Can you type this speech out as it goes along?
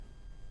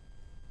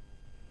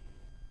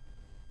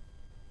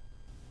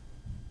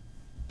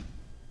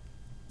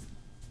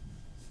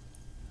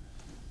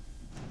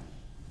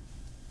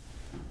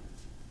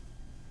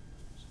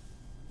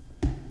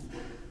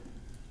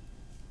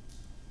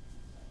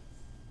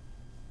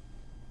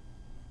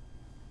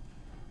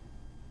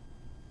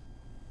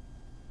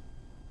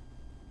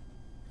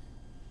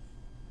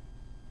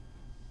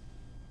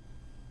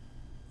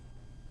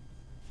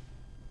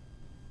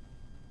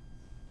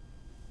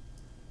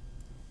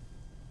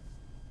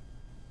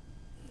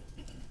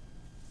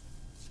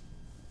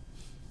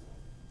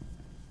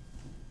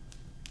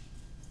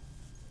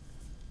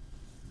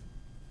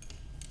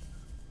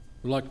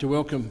I'd like to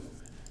welcome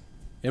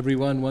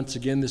everyone once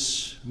again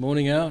this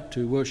morning out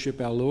to worship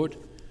our Lord.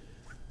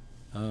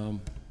 The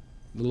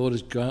Lord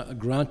has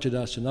granted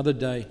us another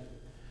day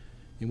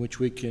in which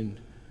we can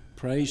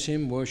praise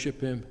Him, worship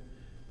Him,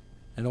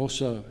 and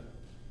also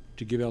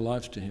to give our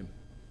lives to Him.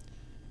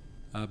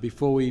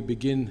 Before we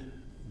begin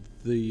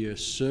the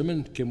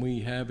sermon, can we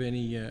have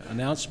any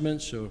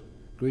announcements or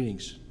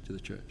greetings to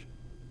the church?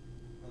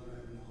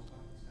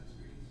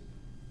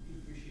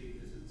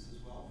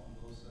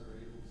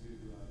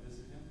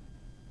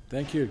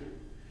 Thank you.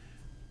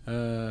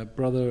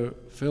 Brother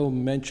Phil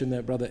mentioned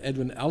that Brother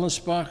Edwin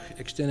Allensbach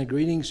extended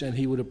greetings, and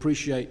he would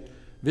appreciate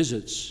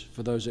visits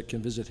for those that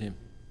can visit him.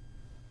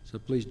 So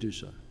please do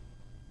so.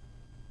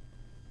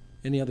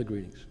 Any other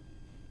greetings?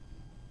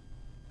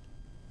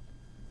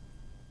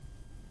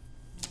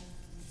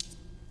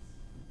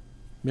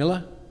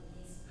 Miller?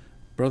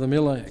 Brother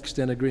Miller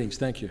extended greetings.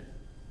 Thank you.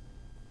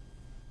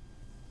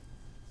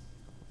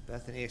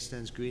 Bethany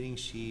extends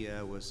greetings. She's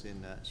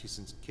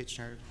in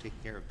Kitchener, taking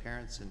care of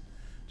parents, and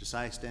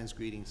Josiah extends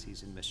greetings.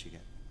 He's in Michigan.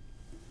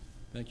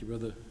 Thank you,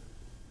 Brother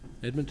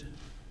Edmund.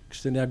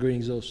 Extend our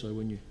greetings also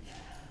when you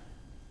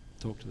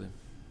talk to them.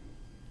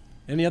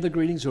 Any other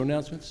greetings or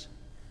announcements?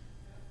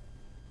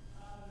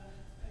 I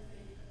thank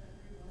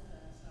everyone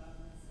that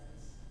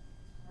sends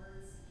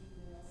words,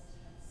 emails,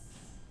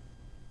 texts,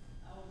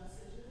 our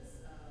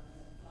messages,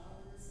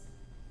 flowers.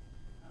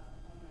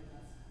 Oh my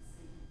God,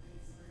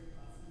 it's very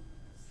awesome.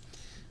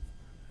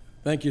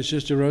 Thank you,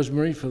 Sister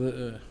Rosemary, for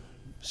the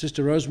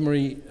Sister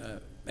Rosemary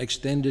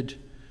extended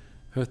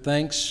her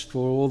thanks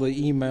for all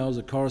the emails,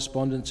 the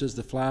correspondences,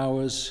 the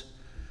flowers,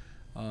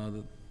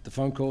 the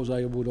phone calls,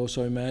 I would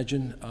also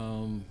imagine,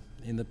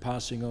 in the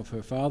passing of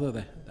her father.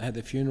 They had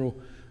the funeral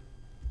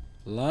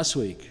last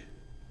week.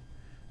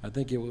 I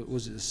think it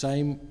was the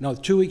same,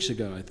 2 weeks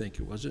ago, I think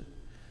it was it.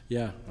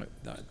 Yeah,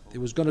 it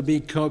was going to be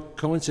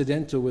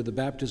coincidental with the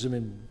baptism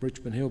in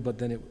Richmond Hill, but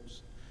then it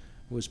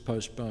was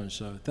postponed.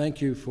 So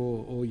thank you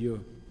for all your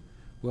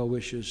well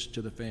wishes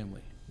to the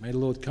family. May the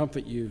Lord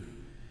comfort you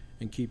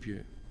and keep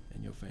you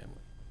and your family.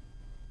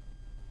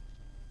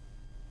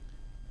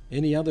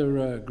 Any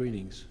other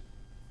greetings?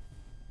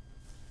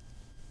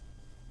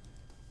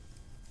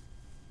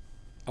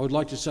 I would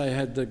like to say I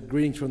had the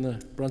greetings from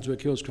the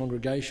Brunswick Hills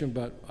congregation,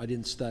 but I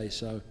didn't stay.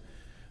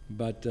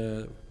 But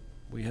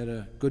we had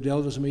a good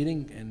elders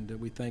meeting, and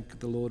we thank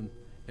the Lord and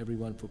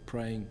everyone for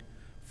praying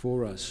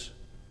for us.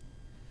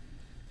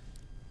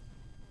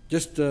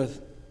 Just 3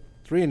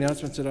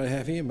 announcements that I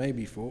have here,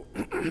 maybe 4.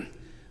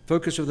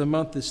 Focus of the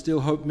month is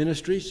still Hope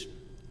Ministries,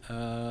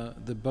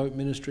 the boat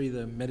ministry,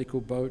 the medical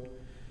boat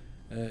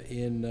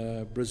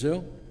in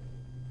Brazil.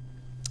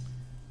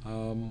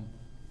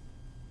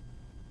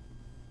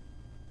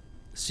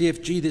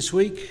 CFG this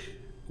week,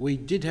 we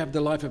did have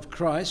the Life of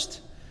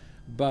Christ,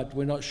 but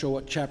we're not sure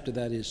what chapter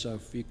that is. So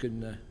if you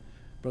can,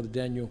 Brother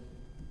Daniel,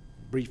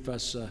 brief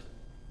us,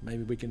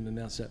 maybe we can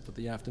announce that for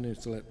the afternoon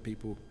to let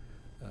people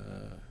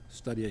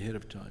study ahead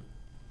of time.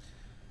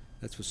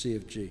 That's for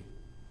CFG.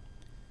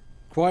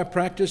 Choir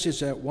practice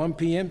is at 1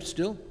 p.m.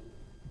 still,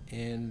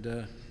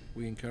 and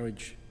we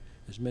encourage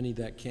as many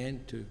that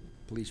can to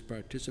please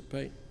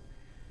participate.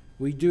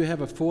 We do have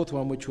a 4th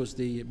one, which was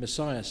the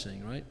Messiah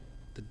Sing, right?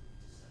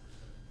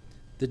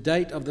 The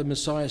date of the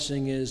Messiah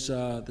Sing is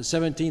the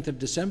 17th of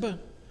December.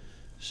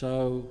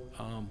 So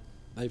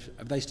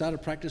have they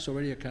started practice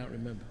already? I can't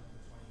remember.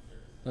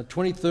 The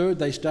 23rd,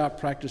 they start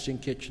practice in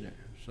Kitchener.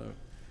 So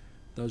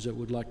those that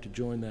would like to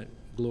join that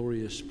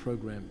glorious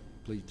program,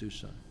 please do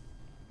so.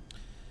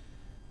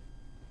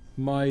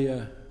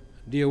 My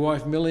dear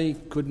wife Millie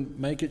couldn't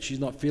make it. She's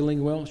not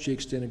feeling well. She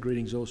extended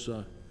greetings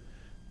also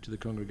to the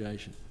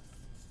congregation.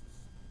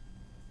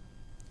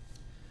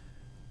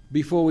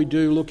 Before we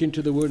do look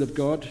into the Word of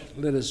God,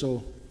 let us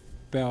all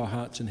bow our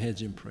hearts and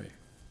heads in prayer.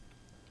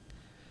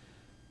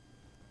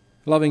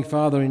 Loving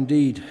Father,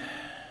 indeed,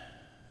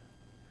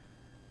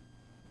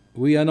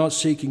 we are not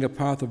seeking a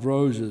path of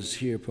roses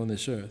here upon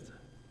this earth,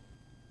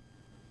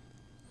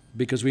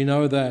 because we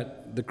know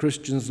that the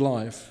Christian's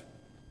life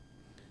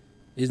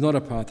is not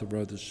a path of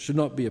roses, should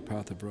not be a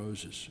path of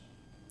roses.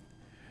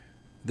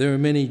 There are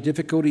many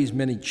difficulties,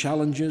 many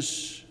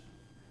challenges,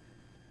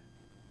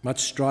 much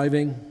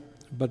striving,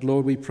 but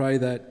Lord, we pray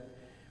that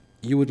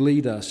you would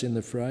lead us in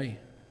the fray,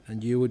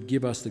 and you would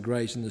give us the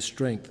grace and the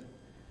strength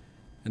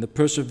and the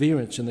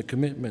perseverance and the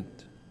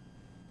commitment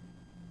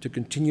to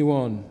continue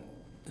on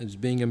as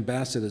being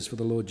ambassadors for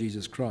the Lord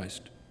Jesus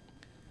Christ.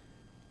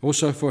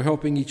 Also for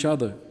helping each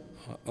other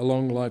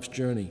along life's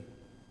journey.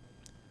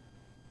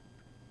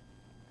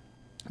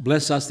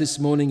 Bless us this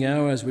morning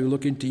hour as we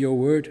look into your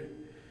word,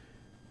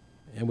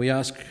 and we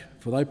ask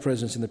for thy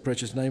presence in the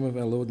precious name of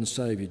our Lord and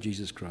Saviour,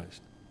 Jesus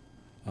Christ.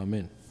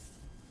 Amen.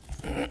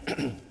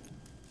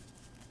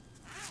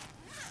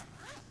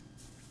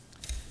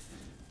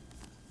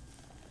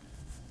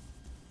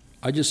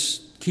 I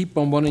just keep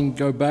on wanting to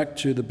go back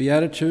to the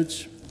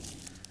Beatitudes,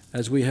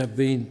 as we have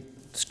been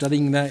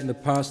studying that in the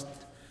past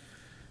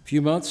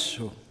few months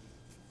or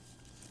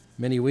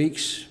many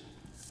weeks.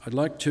 I'd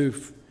like to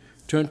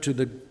turn to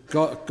the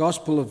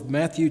Gospel of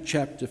Matthew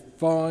chapter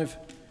 5,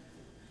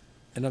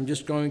 and I'm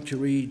just going to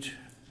read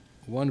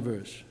one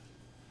verse.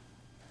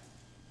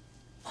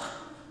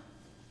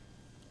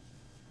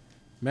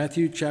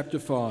 Matthew chapter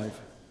 5,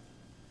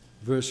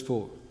 verse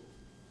 4.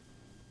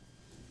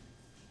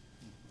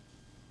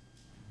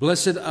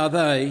 Blessed are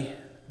they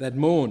that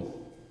mourn,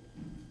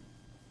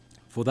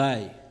 for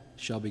they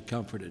shall be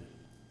comforted.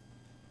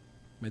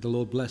 May the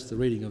Lord bless the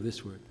reading of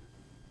this word.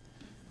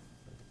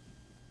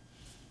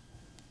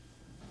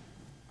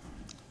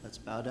 Let's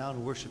bow down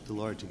and worship the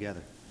Lord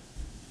together.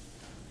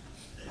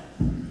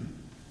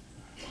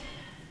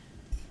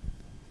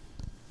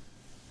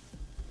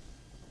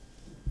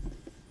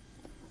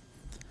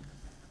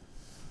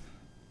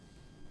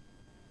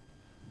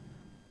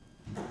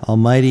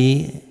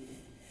 Almighty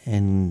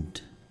and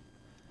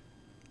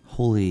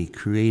holy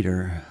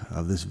Creator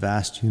of this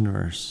vast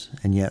universe,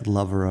 and yet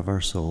lover of our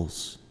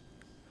souls,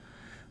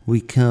 we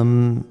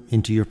come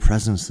into your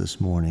presence this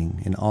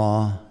morning in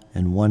awe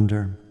and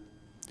wonder.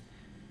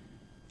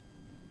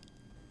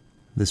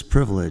 This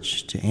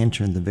privilege to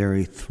enter in the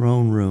very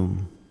throne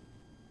room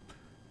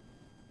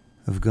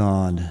of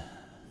God,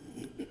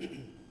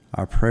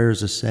 our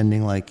prayers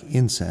ascending like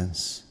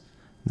incense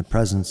in the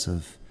presence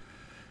of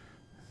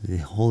the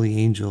holy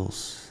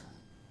angels.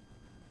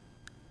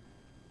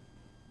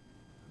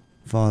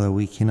 Father,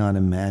 we cannot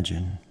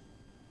imagine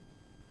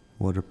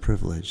what a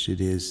privilege it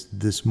is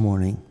this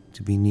morning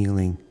to be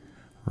kneeling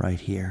right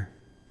here.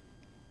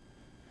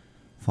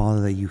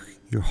 Father, that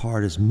your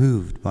heart is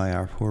moved by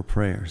our poor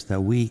prayers, that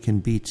we can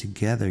be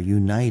together,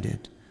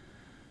 united,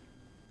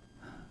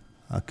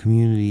 a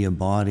community, a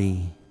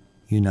body,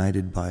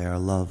 united by our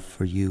love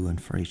for you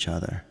and for each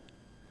other.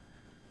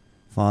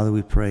 Father,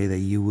 we pray that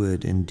you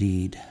would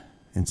indeed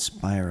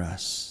inspire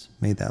us.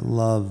 May that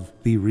love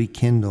be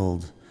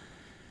rekindled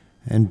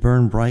and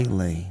burn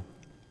brightly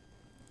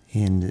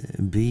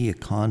and be a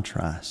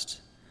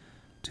contrast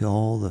to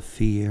all the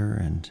fear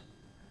and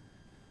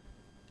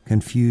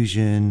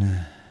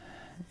confusion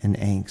and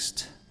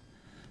angst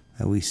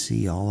that we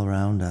see all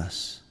around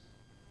us.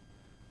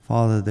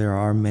 Father, there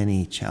are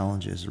many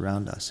challenges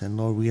around us, and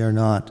Lord, we are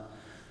not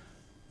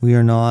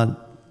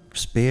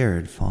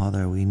spared.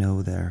 Father, we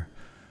know there are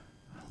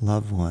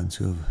loved ones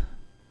who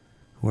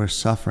are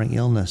suffering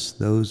illness,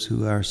 those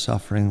who are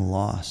suffering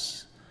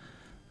loss,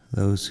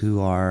 those who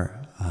are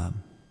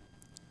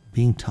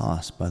being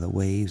tossed by the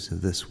waves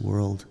of this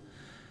world.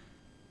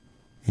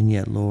 And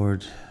yet,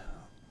 Lord,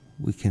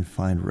 we can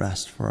find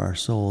rest for our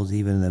souls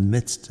even in the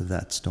midst of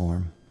that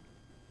storm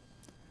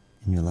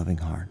in your loving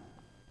heart.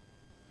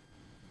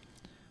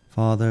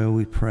 Father,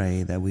 we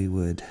pray that we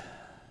would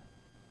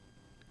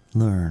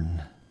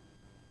learn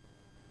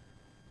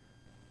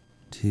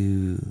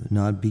to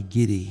not be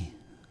giddy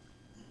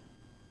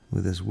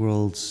with this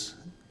world's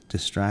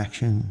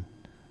distraction,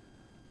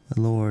 but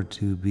Lord,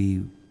 to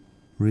be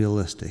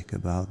realistic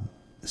about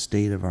the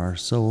state of our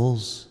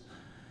souls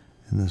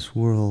in this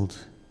world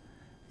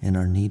and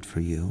our need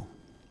for you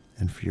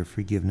and for your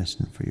forgiveness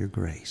and for your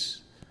grace.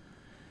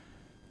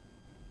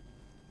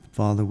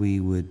 Father, we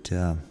would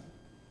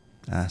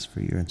ask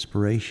for your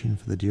inspiration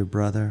for the dear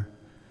brother,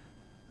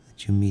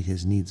 that you meet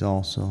his needs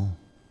also.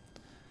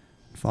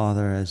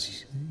 Father,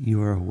 as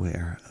you are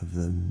aware of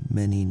the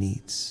many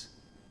needs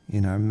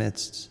in our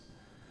midst,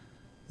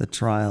 the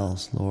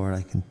trials, Lord,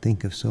 I can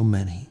think of so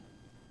many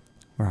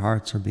where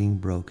hearts are being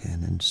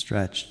broken and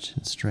stretched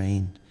and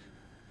strained,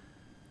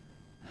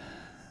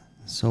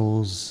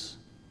 souls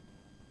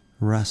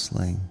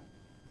wrestling,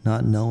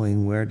 not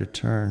knowing where to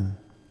turn,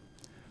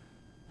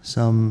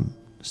 some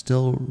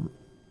still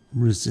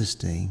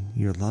resisting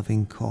your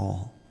loving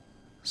call,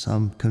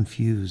 some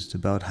confused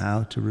about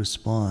how to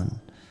respond.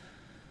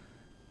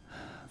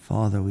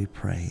 Father, we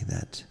pray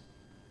that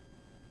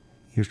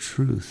your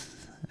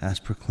truth, as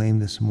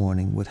proclaimed this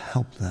morning, would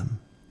help them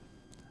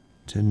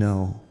to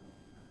know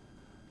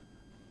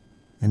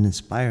and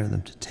inspire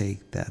them to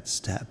take that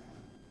step,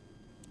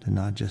 to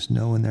not just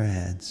know in their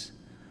heads,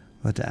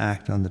 but to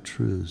act on the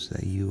truths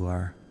that you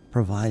are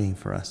providing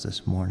for us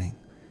this morning.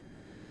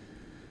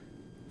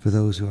 For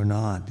those who are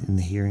not in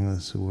the hearing of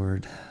this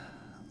word,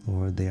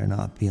 Lord, they are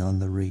not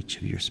beyond the reach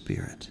of your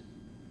Spirit.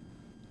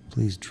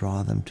 Please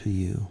draw them to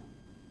you.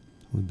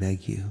 We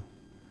beg you.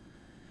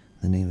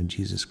 In the name of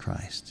Jesus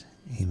Christ,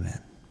 amen.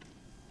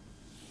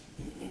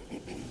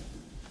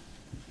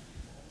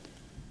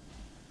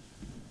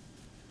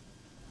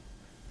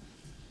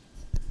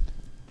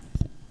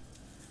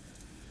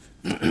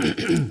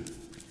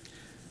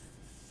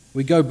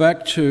 We go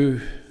back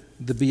to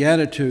the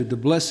Beatitude, the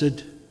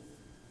blessed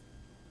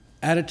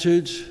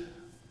attitudes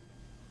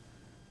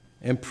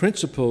and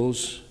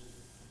principles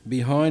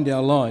behind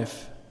our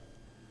life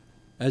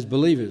as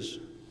believers.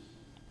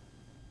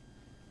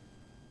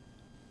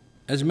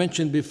 As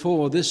mentioned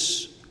before,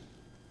 this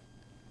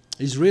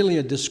is really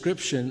a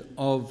description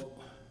of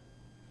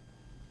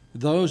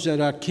those that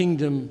are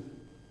kingdom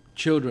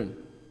children,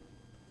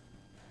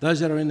 those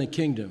that are in the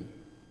kingdom.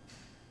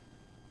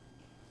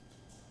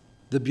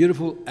 The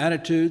beautiful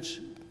attitudes,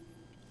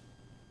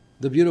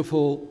 the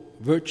beautiful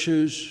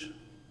virtues,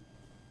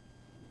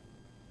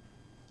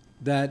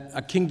 that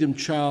a kingdom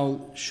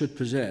child should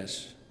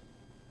possess.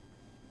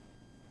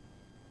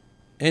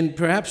 And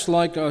perhaps,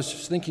 like I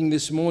was thinking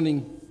this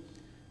morning,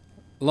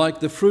 like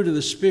the fruit of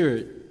the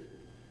Spirit,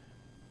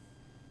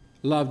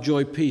 love,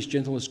 joy, peace,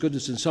 gentleness,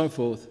 goodness, and so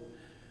forth,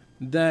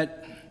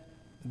 that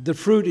the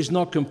fruit is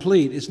not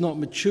complete, it's not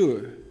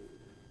mature,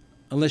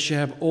 unless you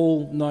have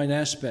all 9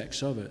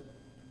 aspects of it.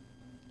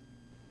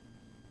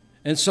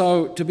 And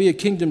so, to be a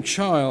kingdom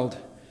child,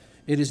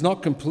 it is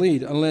not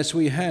complete unless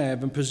we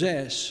have and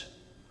possess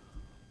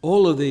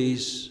all of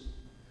these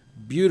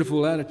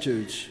beautiful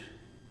attitudes,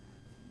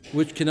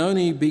 which can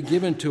only be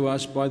given to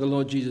us by the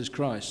Lord Jesus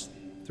Christ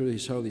through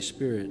His Holy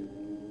Spirit.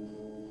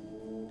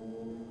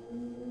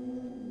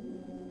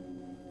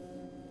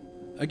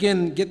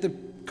 Again, get the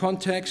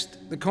context.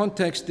 The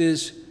context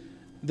is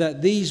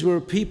that these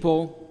were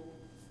people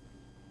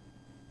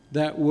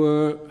that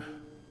were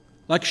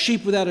like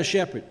sheep without a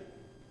shepherd.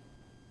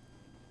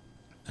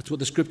 That's what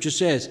the scripture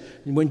says.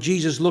 And when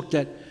Jesus looked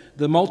at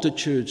the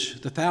multitudes,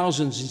 the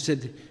thousands,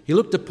 he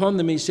looked upon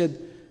them, he said,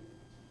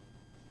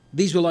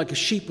 these were like a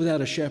sheep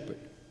without a shepherd.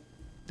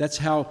 That's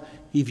how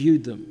he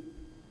viewed them.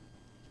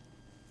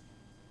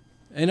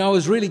 And I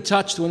was really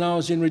touched when I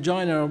was in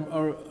Regina.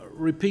 I'll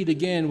repeat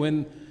again,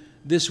 when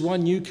this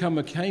one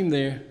newcomer came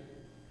there,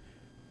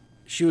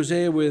 she was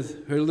there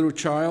with her little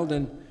child,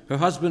 and her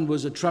husband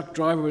was a truck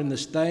driver in the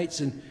States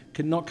and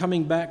not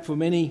coming back for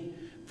many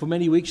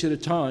weeks at a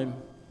time.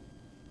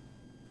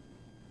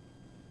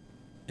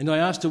 And I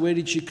asked her, where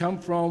did she come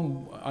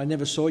from? I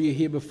never saw you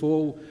here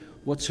before.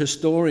 What's her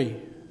story?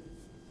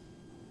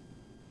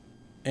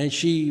 And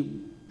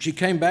she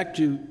came back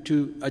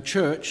to a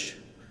church.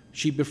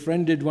 She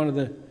befriended one of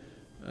the,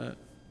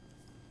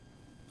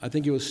 I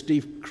think it was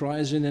Steve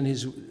Kreisen and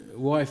his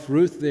wife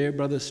Ruth there,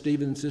 Brother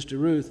Stephen and Sister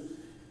Ruth.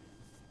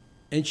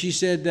 And she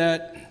said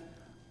that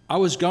I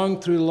was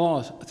going through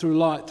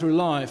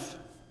life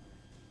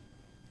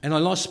and I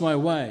lost my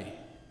way.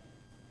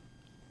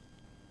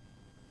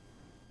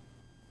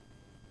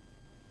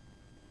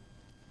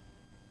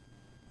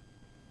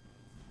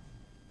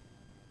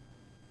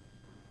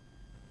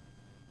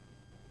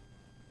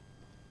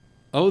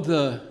 Oh,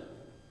 the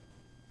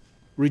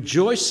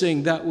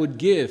rejoicing that would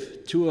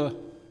give to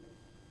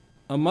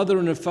a mother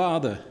and a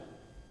father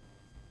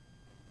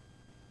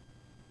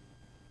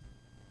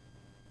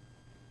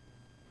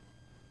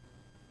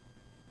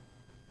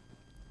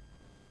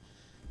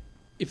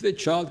if their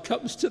child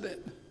comes to them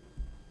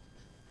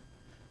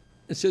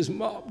and says,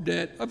 Mom,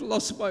 Dad, I've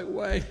lost my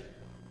way.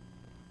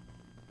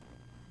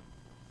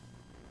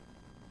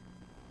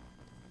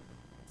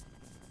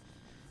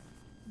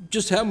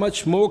 Just how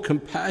much more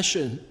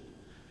compassion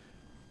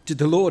did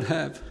the Lord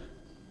have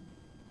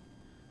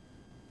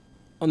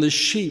on the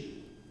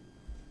sheep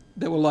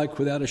that were like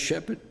without a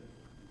shepherd?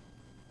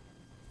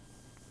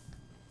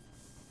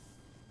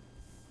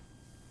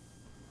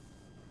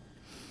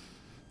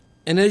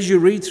 And as you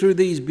read through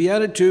these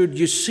Beatitudes,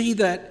 you see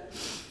that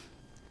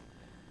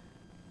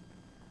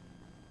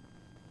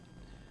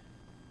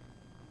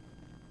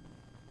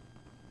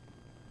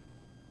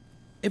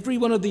every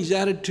one of these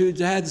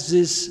attitudes has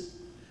this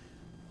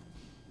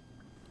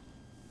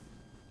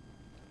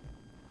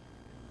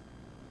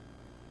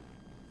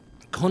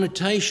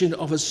connotation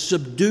of a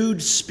subdued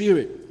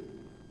spirit,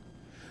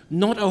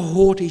 not a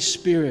haughty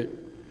spirit,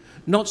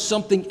 not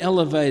something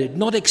elevated,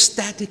 not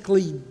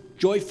ecstatically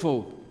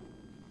joyful,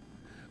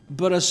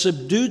 but a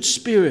subdued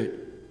spirit,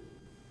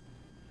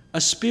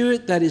 a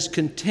spirit that is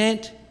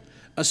content,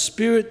 a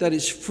spirit that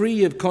is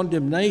free of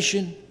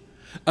condemnation,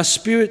 a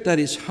spirit that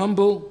is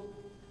humble,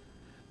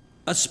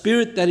 a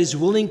spirit that is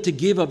willing to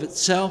give of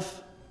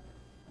itself,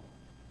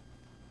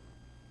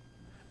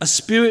 a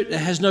spirit that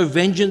has no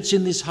vengeance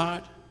in this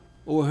heart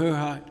or her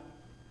heart,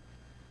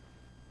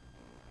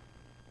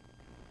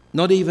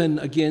 not even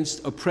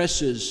against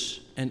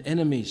oppressors and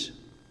enemies.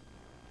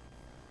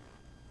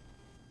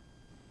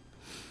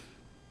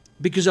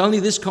 Because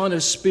only this kind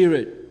of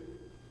spirit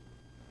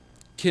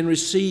can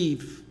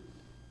receive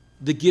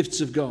the gifts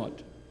of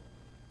God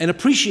and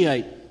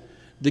appreciate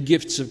the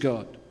gifts of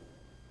God.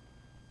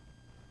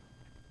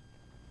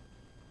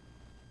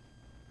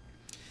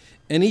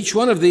 And each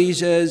one of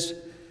these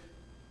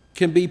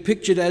can be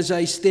pictured as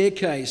a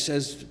staircase,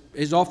 as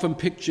is often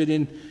pictured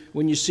in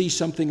when you see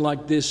something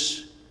like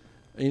this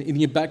in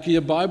your back of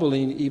your Bible.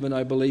 Even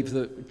I believe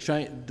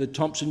the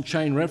Thompson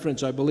chain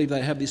reference, I believe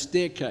they have this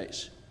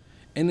staircase.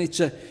 And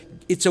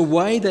it's a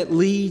way that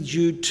leads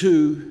you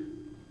to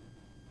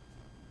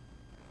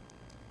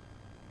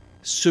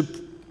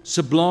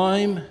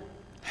sublime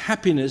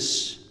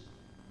happiness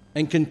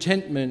and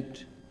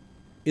contentment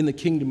in the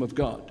kingdom of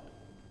God.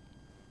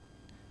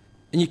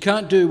 And you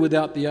can't do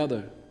without the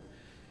other.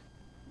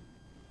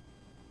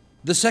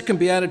 The second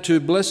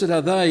beatitude, blessed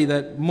are they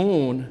that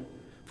mourn,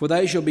 for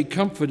they shall be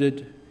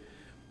comforted,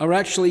 are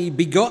actually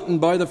begotten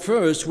by the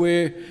first,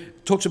 where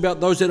it talks about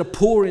those that are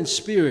poor in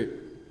spirit.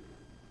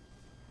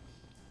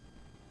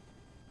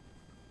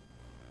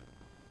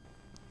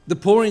 The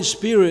poor in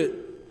spirit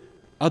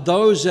are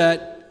those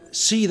that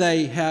see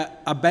they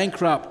are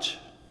bankrupt,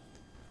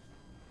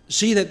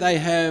 see that they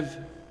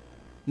have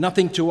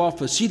nothing to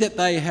offer, see that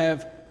they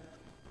have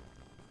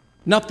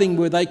nothing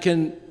where they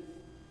can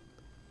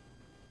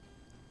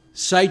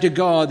say to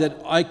God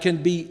that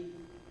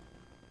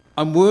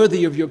I'm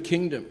worthy of your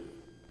kingdom.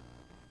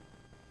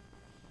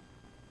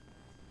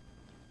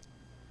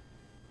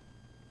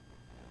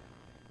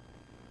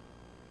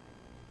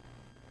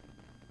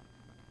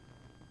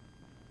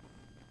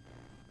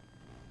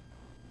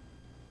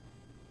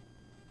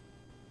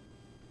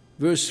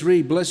 Verse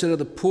 3, blessed are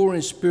the poor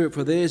in spirit,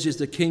 for theirs is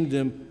the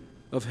kingdom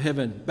of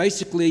heaven.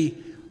 Basically,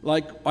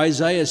 like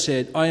Isaiah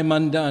said, I am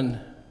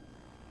undone.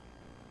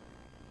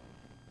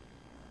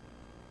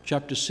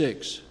 Chapter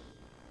 6,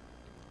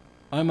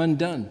 I'm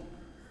undone.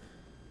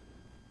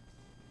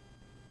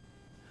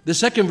 The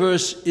second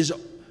verse is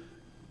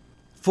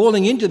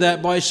falling into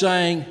that by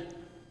saying,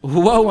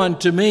 woe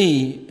unto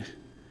me,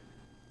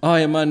 I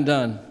am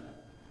undone.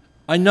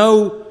 I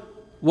know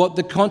what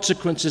the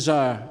consequences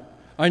are.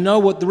 I know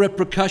what the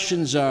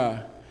repercussions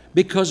are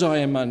because I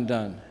am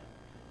undone.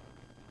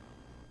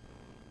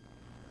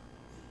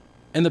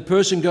 And the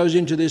person goes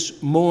into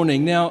this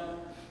mourning. Now,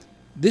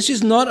 this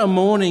is not a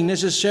mourning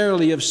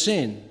necessarily of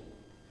sin.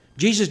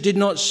 Jesus did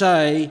not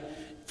say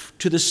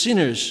to the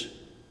sinners,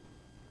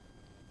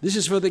 this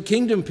is for the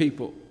kingdom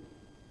people.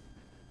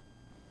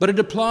 But it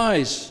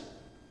applies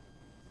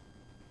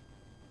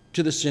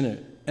to the sinner,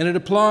 and it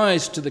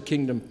applies to the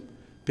kingdom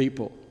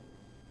people.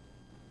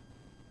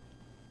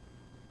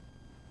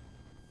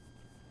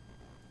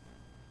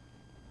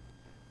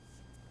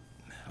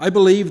 I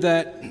believe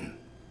that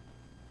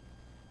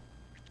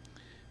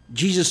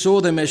Jesus saw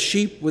them as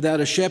sheep without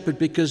a shepherd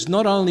because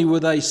not only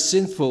were they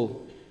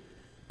sinful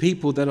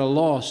people that are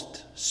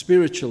lost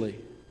spiritually,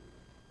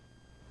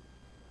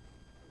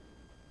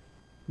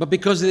 but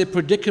because of their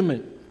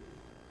predicament,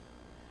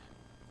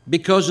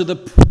 because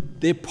of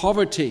their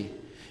poverty,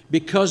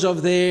 because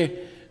of their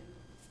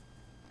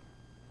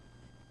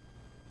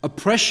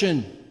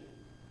oppression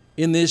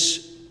in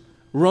this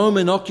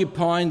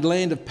Roman-occupied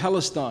land of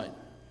Palestine.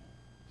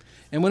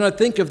 And when I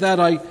think of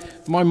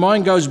that, my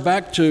mind goes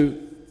back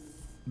to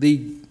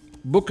the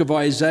book of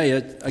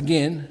Isaiah,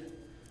 again,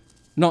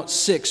 not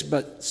 6,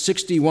 but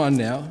 61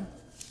 now,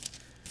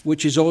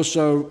 which is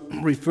also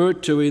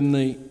referred to in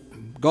the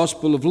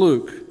Gospel of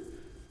Luke,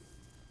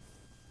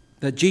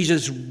 that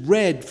Jesus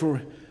read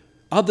for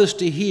others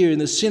to hear in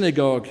the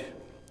synagogue.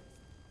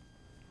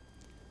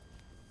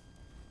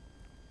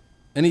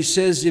 And he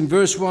says in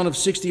verse 1 of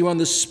 61,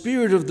 the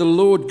Spirit of the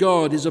Lord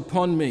God is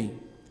upon me,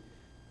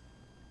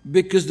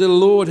 because the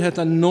Lord hath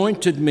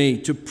anointed me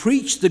to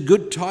preach the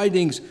good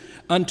tidings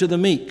unto the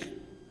meek.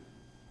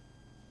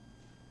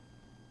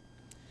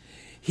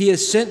 He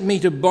has sent me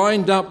to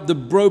bind up the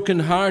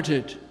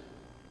brokenhearted,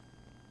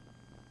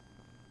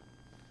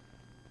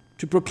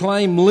 to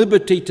proclaim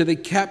liberty to the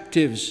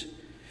captives,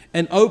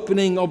 and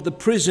opening of the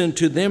prison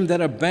to them that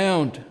are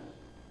bound,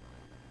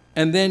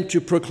 and then to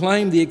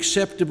proclaim the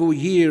acceptable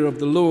year of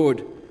the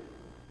Lord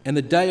and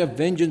the day of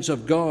vengeance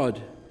of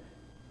God,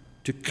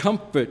 to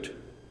comfort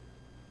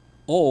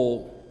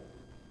all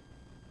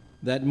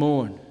that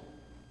mourn.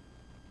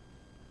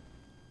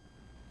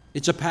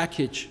 It's a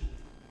package.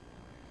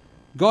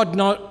 God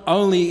not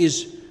only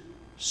is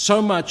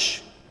so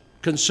much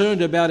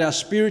concerned about our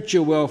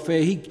spiritual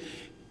welfare,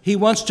 He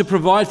wants to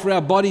provide for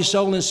our body,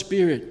 soul, and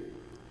spirit.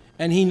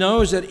 And He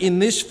knows that in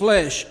this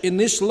flesh, in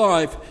this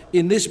life,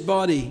 in this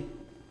body,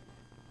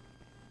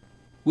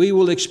 we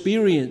will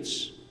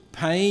experience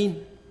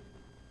pain,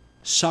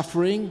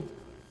 suffering,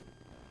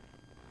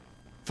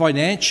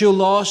 financial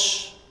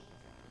loss,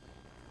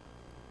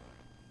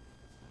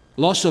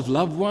 loss of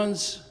loved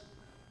ones.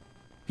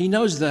 He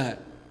knows that.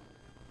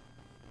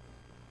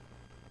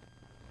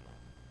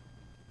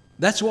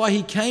 That's why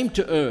He came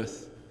to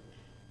earth.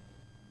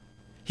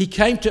 He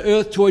came to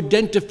earth to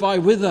identify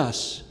with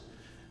us.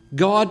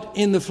 God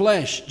in the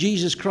flesh,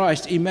 Jesus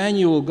Christ,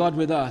 Emmanuel, God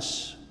with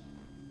us,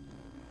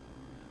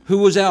 who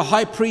was our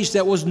high priest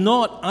that was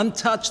not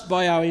untouched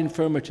by our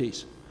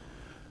infirmities,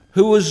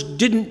 who was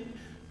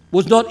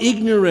not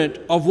ignorant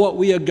of what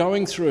we are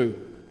going through.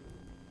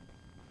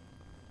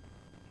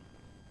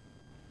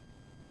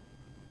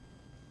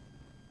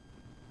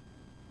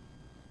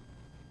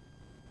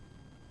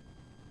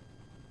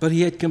 But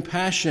He had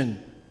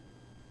compassion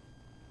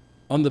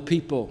on the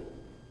people.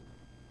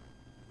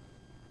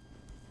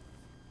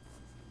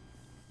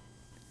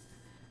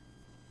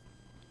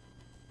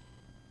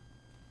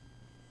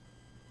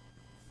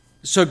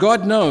 So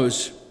God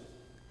knows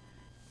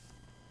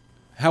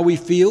how we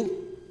feel.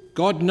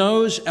 God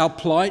knows our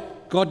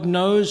plight. God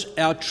knows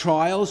our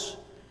trials.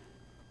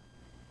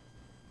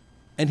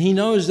 And He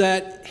knows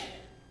that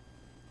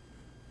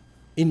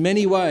in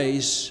many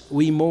ways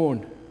we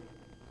mourn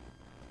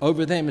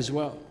over them as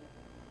well.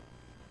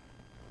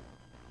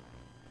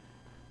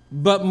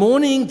 But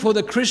mourning for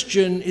the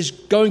Christian is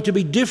going to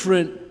be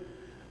different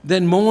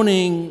than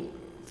mourning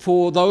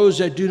for those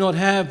that do not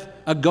have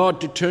a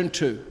God to turn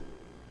to,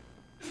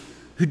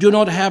 who do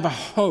not have a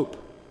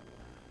hope,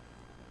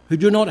 who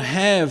do not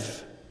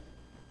have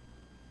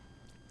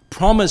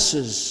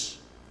promises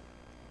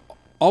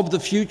of the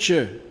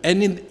future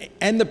and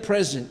the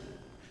present.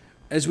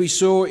 As we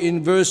saw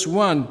in verse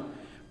 1,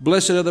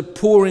 blessed are the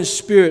poor in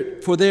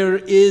spirit, for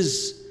theirs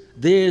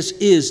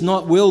is,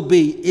 not will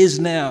be, is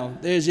now.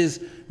 Theirs is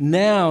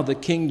now the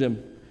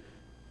kingdom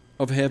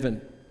of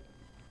heaven.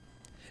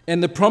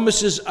 And the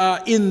promises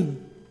are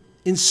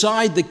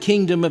inside the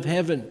kingdom of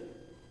heaven.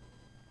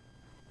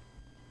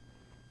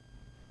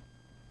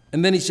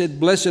 And then he said,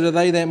 blessed are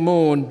they that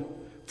mourn,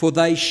 for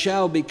they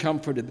shall be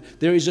comforted.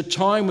 There is a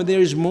time when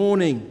there is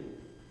mourning,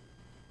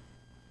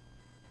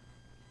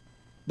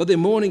 but their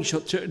mourning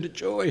shall turn to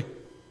joy.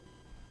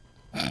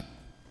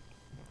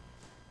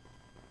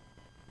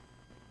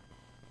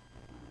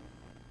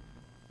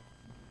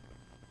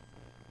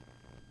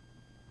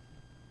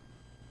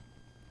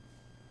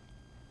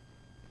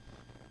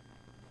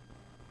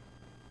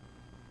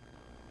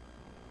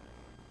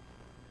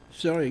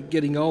 Sorry,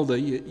 getting older,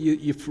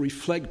 you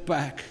reflect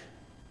back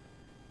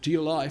to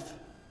your life,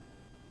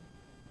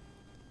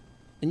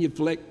 and you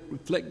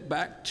reflect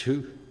back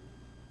to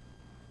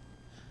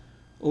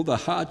all the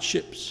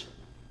hardships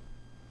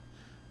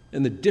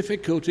and the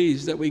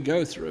difficulties that we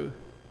go through,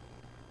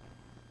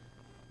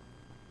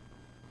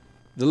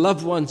 the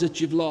loved ones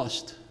that you've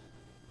lost.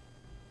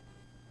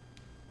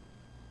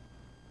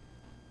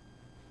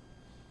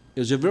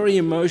 It was a very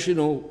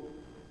emotional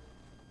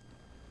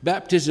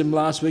baptism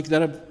last week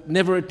that I've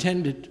never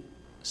attended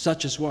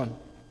such as one.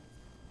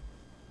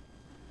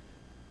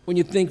 When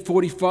you think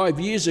 45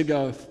 years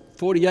ago,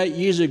 48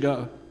 years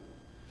ago,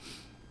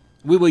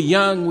 we were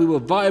young, we were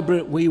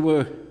vibrant, we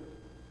were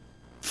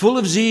full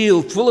of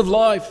zeal, full of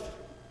life.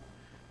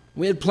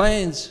 We had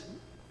plans.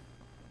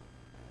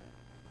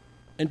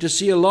 And to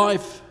see a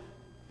life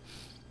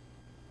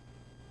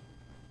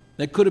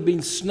that could have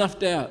been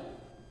snuffed out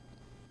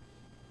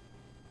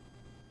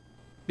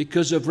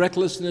because of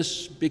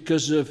recklessness,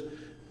 because of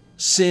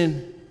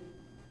sin.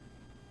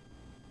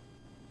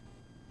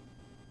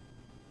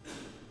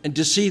 And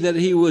to see that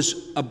he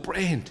was a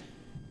brand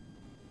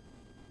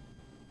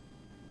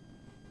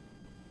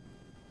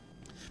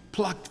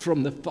plucked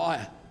from the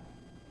fire.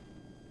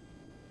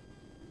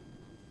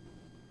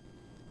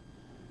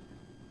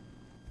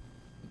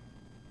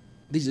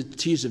 These are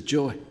tears of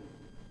joy.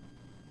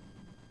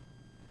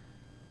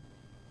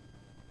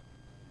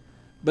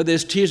 But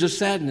there's tears of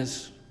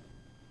sadness.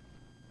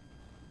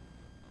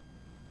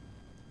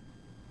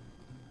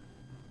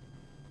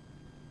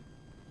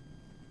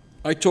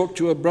 I talked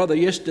to a brother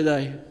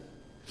yesterday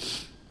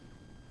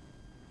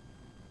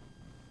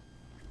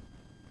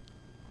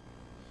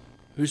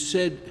who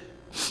said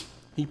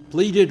he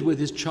pleaded with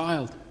his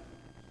child,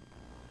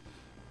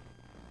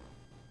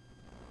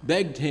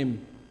 begged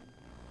him,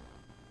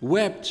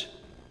 wept,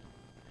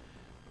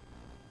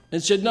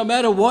 and said, no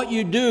matter what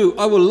you do,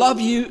 I will love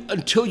you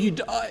until you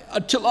die,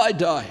 until I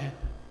die.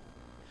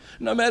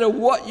 No matter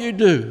what you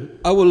do,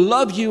 I will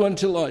love you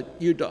until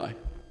you die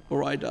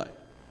or I die.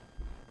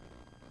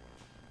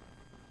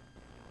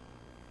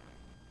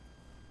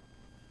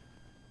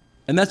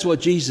 And that's what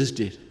Jesus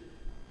did.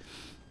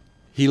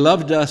 He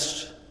loved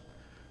us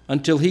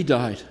until he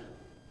died.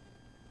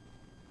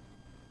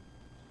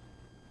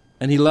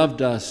 And he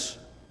loved us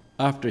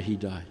after he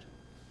died.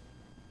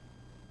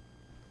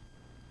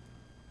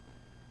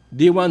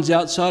 Dear ones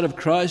outside of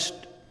Christ,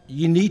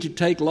 you need to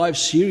take life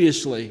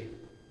seriously.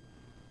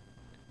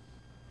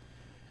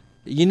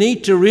 You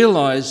need to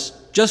realize,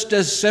 just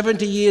as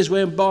 70 years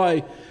went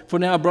by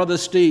for our brother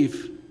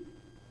Steve,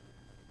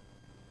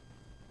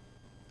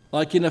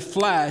 like in a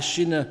flash,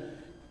 in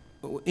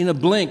a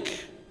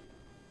blink,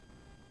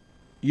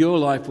 your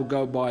life will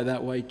go by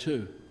that way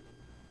too.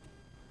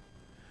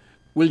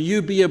 Will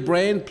you be a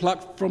brand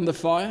plucked from the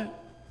fire?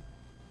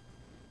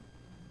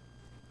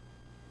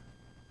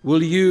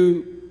 Will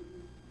you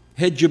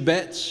hedge your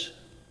bets?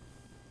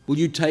 Will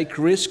you take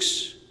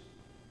risks?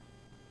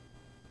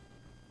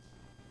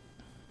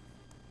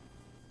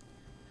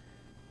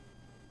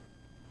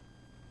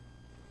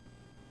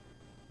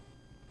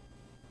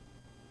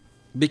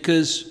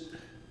 Because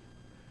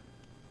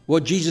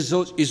what Jesus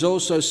is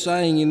also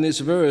saying in this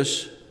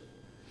verse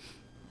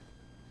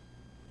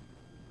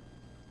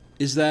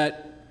is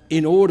that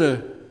in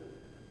order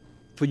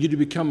for you to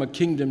become a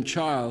kingdom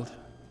child,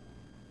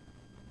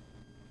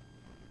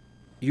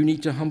 you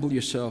need to humble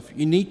yourself.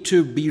 You need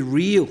to be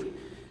real.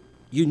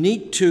 You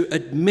need to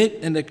admit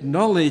and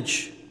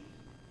acknowledge.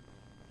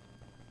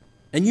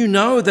 And you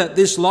know that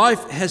this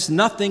life has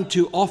nothing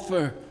to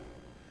offer.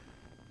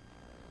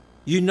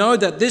 You know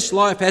that this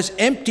life has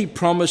empty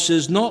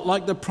promises, not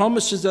like the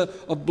promises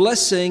of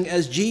blessing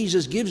as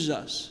Jesus gives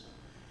us.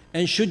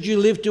 And should you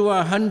live to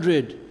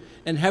 100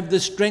 and have the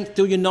strength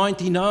till you're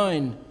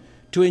 99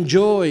 to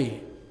enjoy,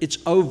 it's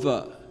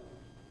over.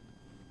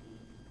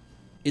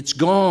 It's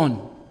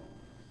gone.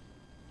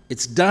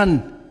 It's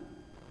done.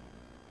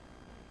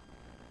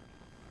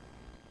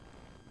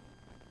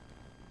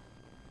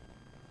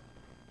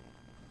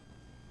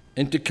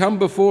 And to come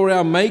before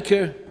our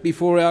Maker,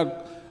 before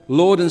our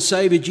Lord and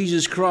Savior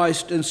Jesus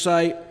Christ and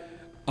say,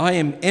 I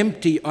am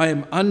empty, I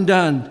am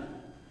undone,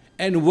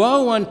 and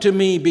woe unto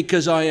me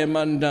because I am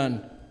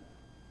undone.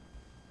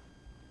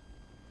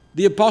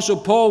 The Apostle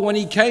Paul, when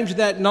he came to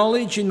that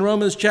knowledge in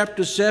Romans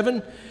chapter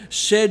 7,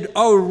 said,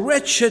 "O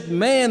wretched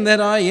man that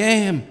I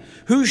am,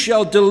 who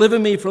shall deliver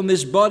me from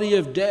this body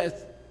of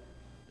death?"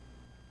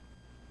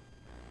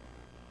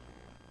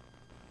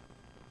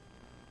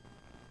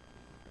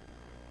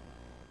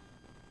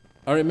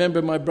 I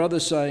remember my brother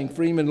saying,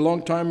 Freeman, a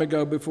long time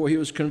ago before he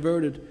was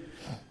converted,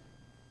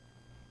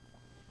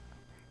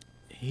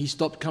 he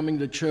stopped coming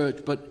to church,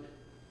 but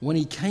when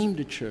he came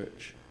to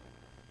church,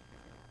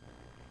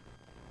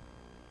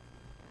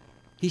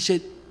 he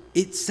said,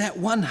 it's that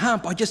one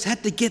hump. I just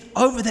had to get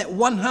over that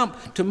one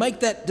hump to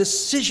make that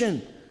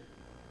decision.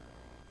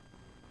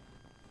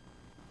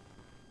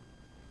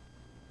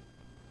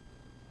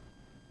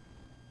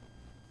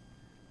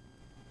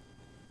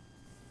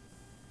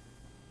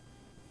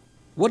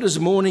 What does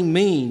mourning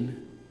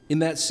mean in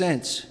that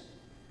sense?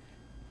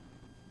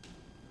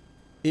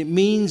 It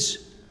means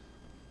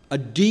a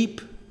deep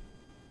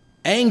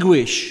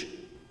anguish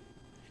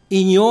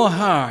in your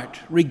heart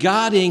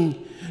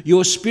regarding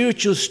your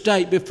spiritual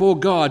state before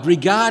God,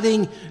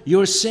 regarding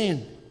your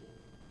sin.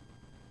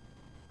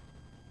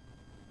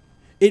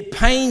 It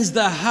pains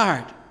the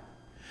heart.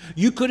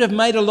 You could have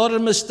made a lot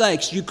of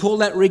mistakes. You call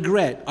that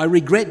regret. I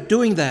regret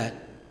doing that.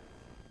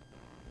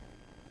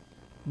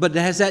 But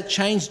has that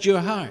changed your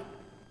heart?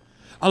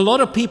 A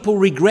lot of people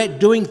regret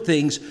doing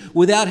things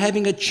without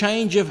having a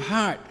change of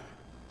heart.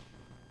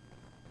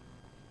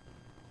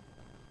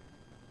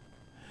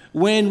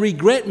 When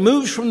regret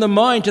moves from the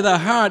mind to the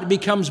heart, it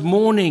becomes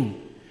mourning.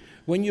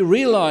 When you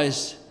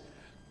realize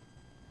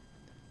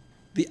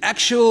the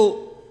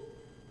actual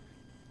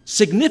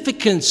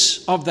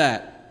significance of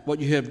that, what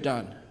you have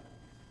done,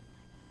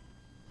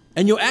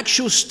 and your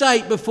actual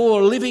state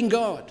before a living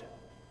God.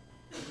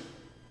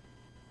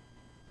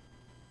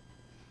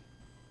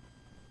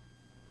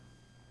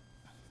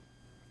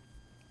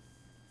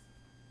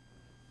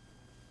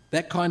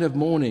 That kind of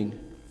mourning,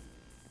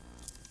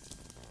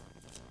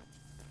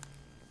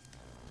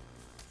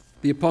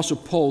 the Apostle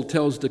Paul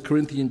tells the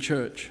Corinthian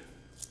church,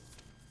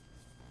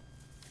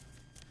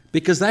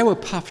 because they were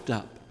puffed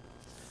up.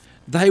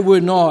 They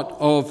were not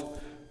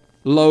of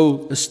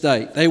low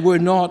estate. They were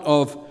not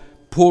of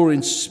poor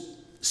in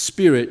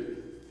spirit.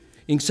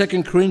 In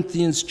 2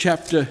 Corinthians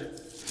chapter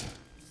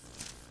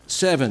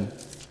 7,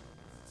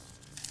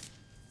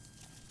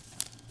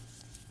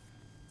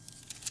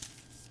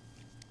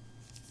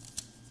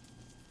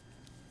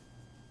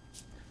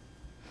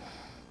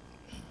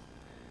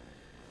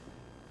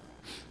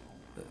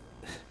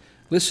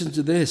 listen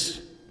to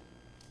this.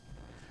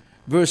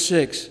 Verse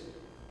 6,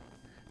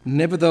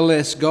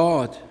 nevertheless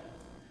God,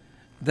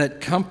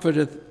 that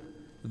comforteth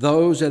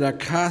those that are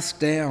cast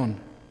down,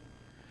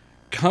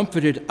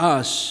 comforted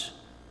us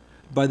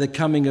by the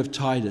coming of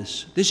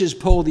Titus. This is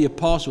Paul the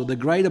apostle, the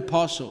great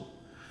apostle,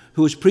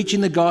 who was preaching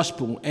the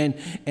gospel. And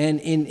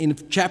in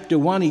chapter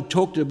 1, he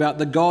talked about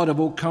the God of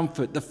all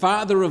comfort, the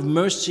Father of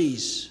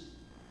mercies,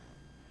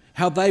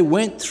 how they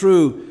went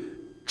through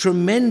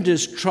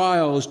tremendous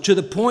trials to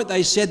the point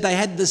they said they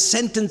had the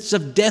sentence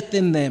of death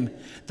in them.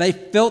 They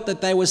felt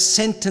that they were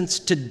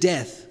sentenced to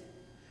death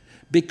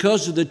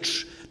because of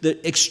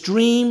the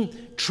extreme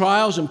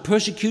trials and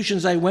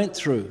persecutions they went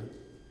through.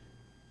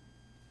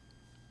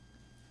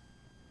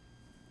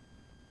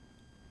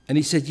 And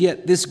he said,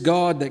 yet this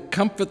God that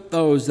comfort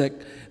those that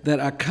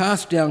are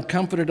cast down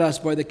comforted us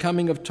by the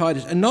coming of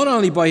Titus. And not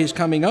only by his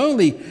coming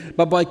only,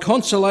 but by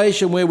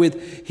consolation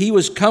wherewith he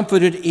was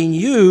comforted in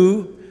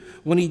you,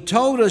 when he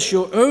told us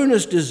your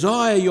earnest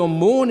desire, your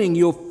mourning,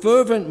 your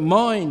fervent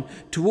mind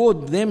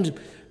toward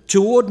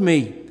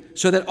me,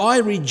 so that I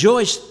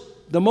rejoiced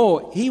the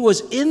more. He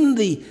was in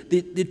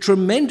the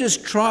tremendous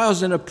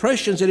trials and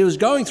oppressions that he was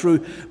going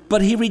through,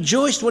 but he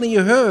rejoiced when he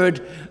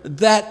heard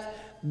that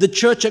the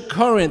church at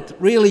Corinth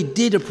really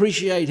did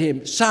appreciate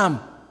him.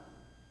 Some.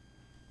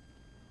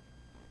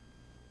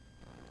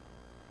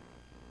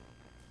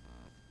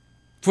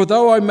 For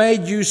though I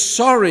made you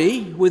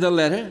sorry with a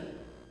letter,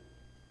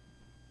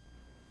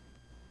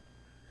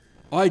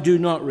 I do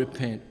not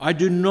repent. I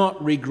do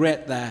not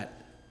regret that.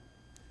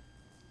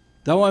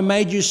 Though I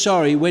made you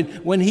sorry,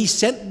 when he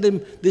sent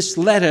them this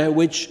letter,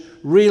 which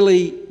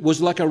really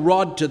was like a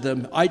rod to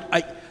them,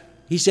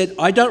 he said,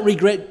 I don't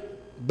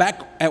regret.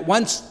 Back at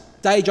one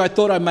stage I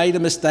thought I made a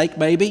mistake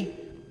maybe,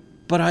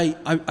 but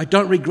I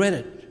don't regret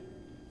it.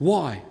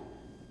 Why?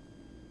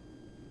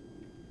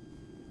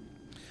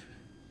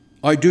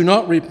 I do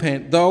not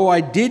repent, though I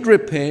did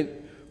repent,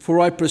 for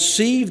I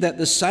perceive that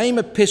the same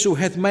epistle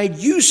hath made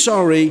you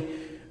sorry,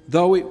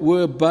 though it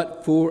were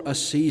but for a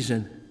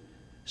season.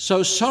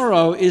 So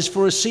sorrow is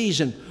for a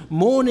season.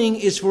 Mourning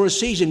is for a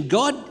season.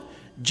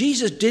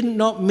 Jesus did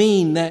not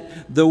mean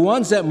that the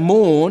ones that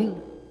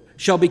mourn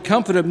shall be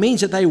comforted. It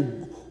means that they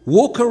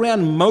walk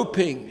around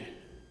moping,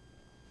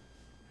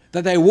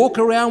 that they walk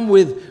around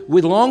with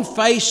long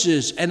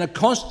faces and are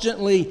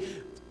constantly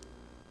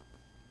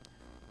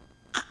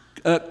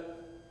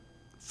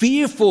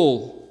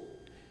fearful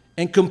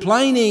and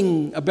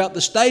complaining about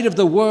the state of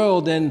the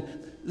world and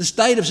the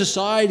state of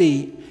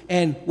society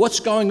and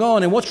what's going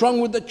on and what's wrong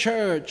with the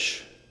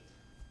church.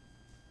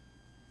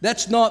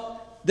 That's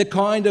not the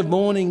kind of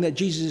mourning that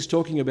Jesus is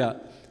talking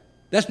about.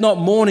 That's not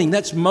mourning,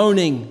 that's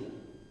moaning,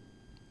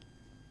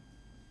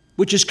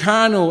 which is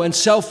carnal and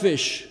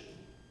selfish.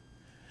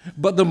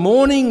 But the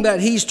mourning that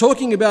he's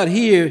talking about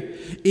here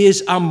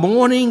is a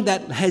mourning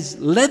that has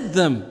led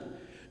them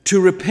to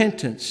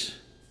repentance.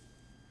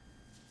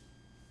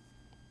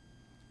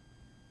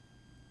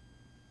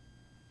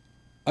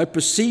 I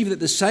perceive that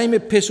the same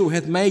epistle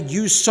hath made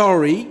you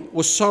sorry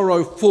or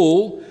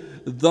sorrowful,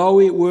 though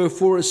it were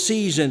for a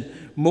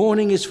season.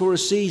 Mourning is for a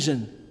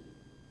season.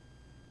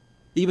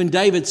 Even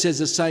David says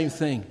the same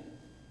thing.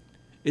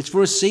 It's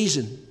for a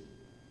season.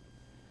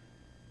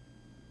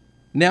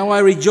 Now I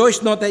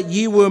rejoice not that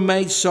ye were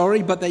made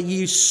sorry, but that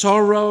ye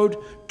sorrowed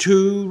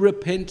to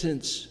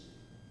repentance.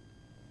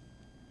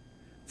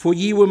 For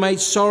ye were made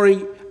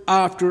sorry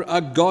after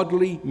a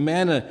godly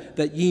manner,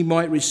 that ye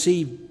might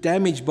receive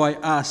damage by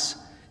us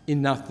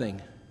in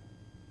nothing.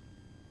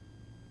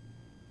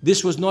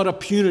 This was not a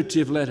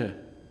punitive letter.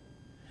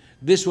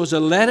 This was a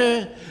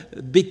letter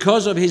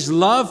because of his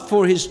love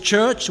for his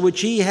church,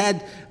 which he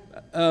had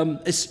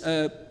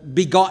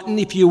begotten,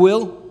 if you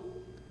will,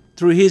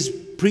 through his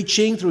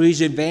preaching, through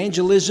his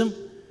evangelism.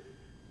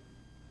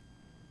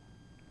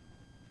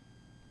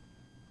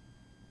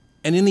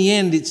 And in the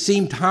end, it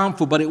seemed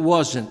harmful, but it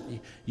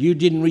wasn't. You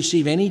didn't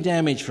receive any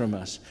damage from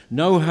us,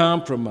 no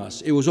harm from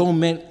us. It was all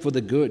meant for the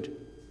good.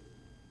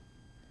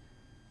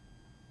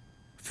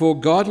 For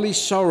godly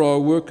sorrow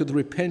worketh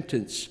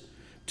repentance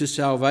to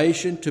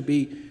salvation,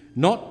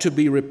 not to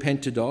be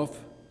repented of,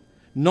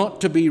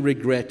 not to be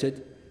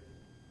regretted,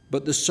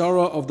 but the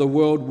sorrow of the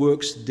world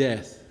works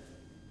death.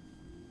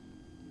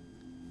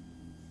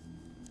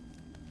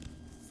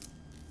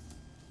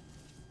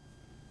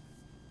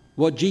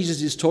 What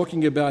Jesus is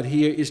talking about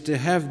here is to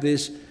have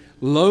this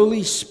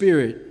lowly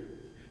spirit,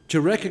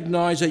 to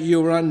recognize that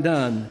you are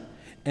undone,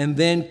 and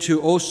then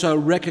to also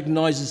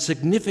recognize the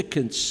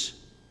significance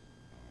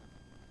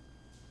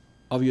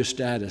of your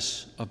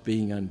status of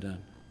being undone.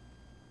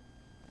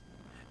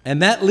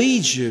 And that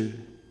leads you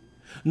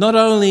not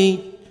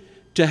only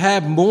to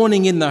have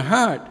mourning in the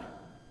heart,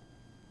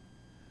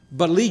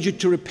 but leads you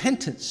to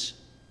repentance.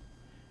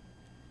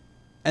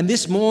 And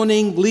this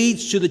mourning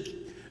leads to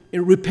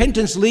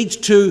repentance leads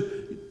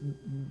to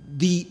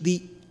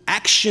the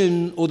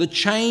action or the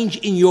change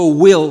in your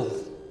will.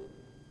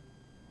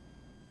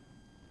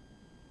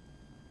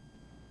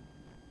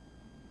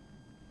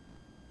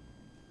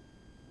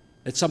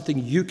 It's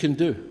something you can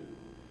do.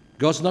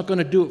 God's not going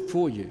to do it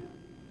for you.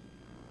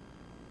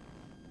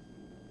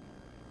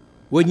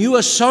 When you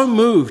are so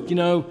moved,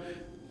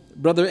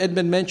 Brother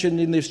Edmund mentioned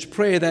in this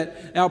prayer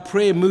that our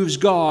prayer moves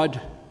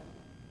God.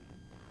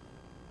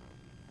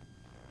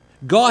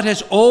 God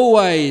has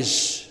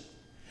always,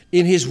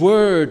 in his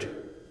word,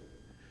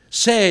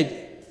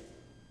 said,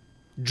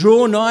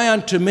 draw nigh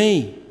unto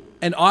me,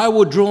 and I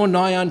will draw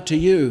nigh unto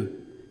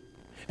you.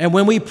 And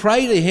when we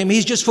pray to him,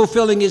 he's just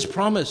fulfilling his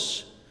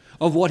promise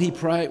of what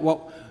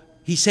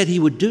he said he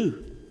would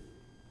do.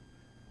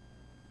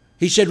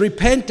 He said,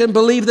 repent and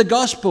believe the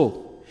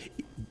gospel.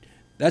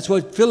 That's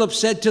what Philip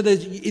said to the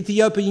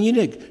Ethiopian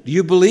eunuch. Do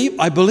you believe?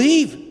 I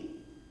believe.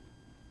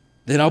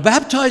 Then I'll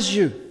baptize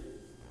you.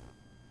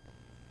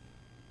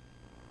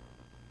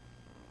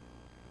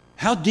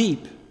 How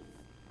deep?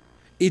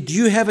 Do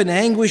you have an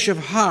anguish of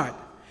heart,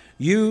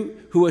 you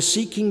who are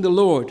seeking the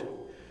Lord?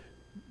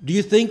 Do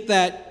you think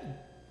that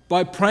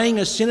by praying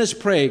a sinner's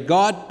prayer,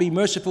 God be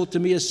merciful to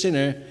me a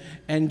sinner,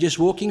 and just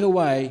walking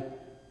away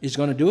is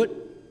going to do it?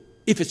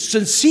 If it's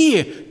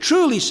sincere,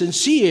 truly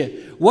sincere,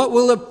 what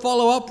will it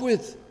follow up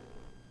with?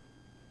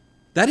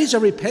 That is a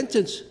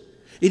repentance.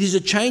 It is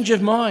a change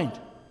of mind.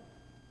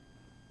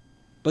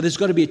 But there's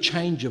got to be a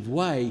change of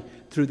way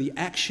through the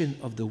action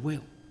of the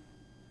will.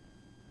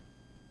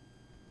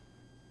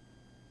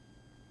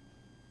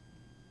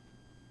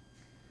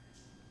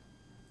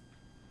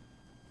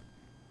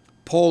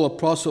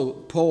 Apostle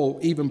Paul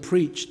even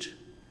preached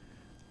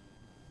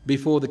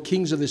before the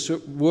kings of this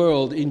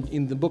world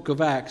in the book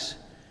of Acts,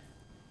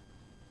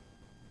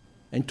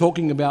 and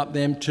talking about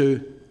them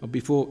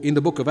in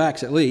the book of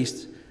Acts at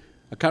least,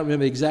 I can't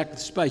remember the exact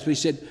space, but he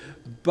said,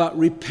 but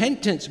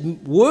repentance,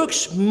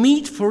 works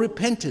meet for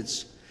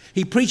repentance.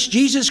 He preached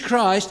Jesus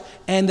Christ,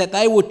 and that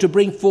they were to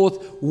bring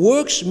forth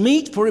works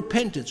meet for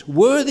repentance,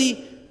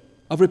 worthy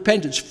of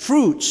repentance,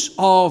 fruits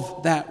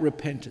of that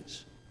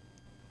repentance.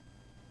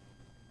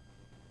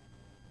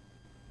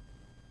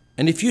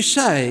 And if you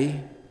say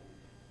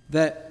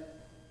that,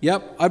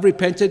 yep, I've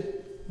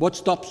repented, what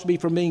stops me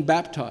from being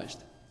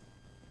baptized?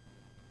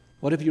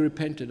 What have you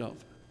repented of?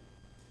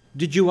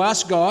 Did you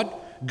ask God,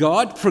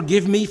 God,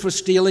 forgive me for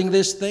stealing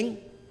this thing?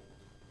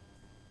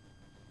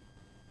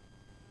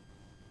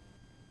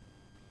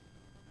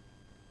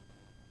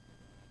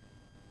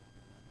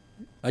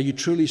 Are you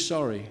truly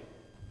sorry?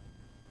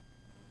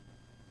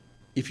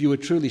 If you were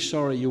truly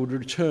sorry, you would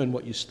return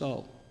what you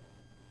stole.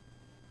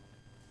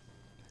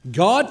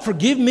 God,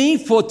 forgive me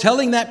for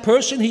telling that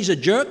person he's a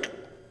jerk.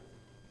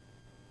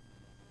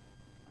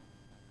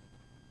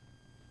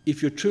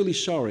 If you're truly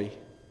sorry,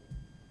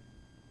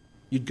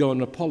 you'd go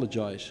and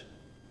apologize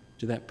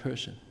to that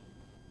person.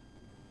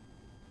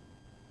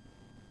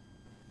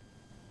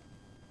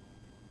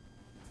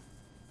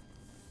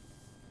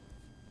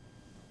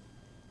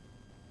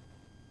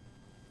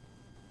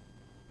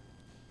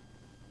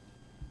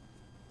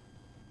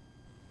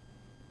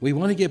 We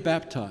want to get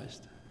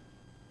baptized.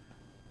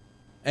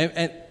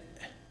 And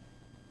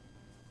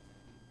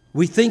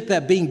we think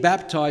that being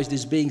baptized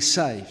is being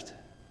saved.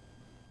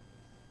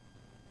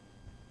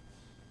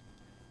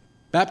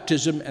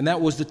 Baptism, and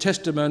that was the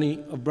testimony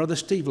of Brother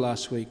Steve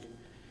last week.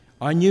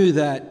 I knew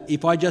that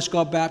if I just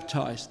got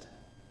baptized,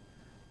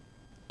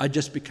 I'd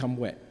just become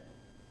wet.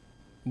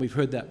 We've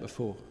heard that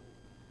before.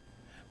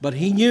 But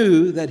he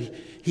knew that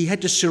he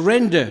had to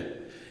surrender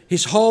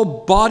his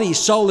whole body,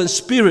 soul, and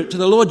spirit to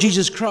the Lord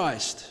Jesus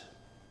Christ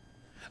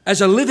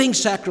as a living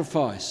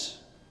sacrifice,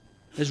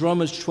 as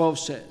Romans 12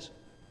 says.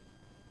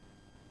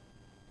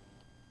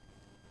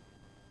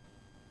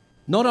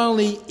 Not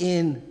only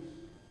in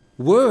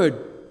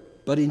word,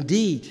 but in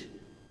deed.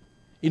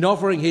 In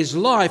offering his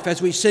life,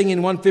 as we sing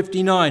in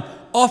 159,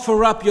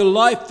 offer up your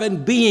life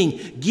and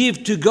being,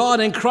 give to God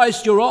and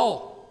Christ your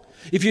all.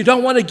 If you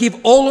don't want to give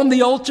all on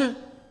the altar,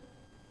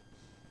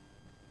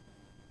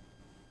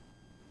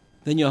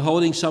 then you're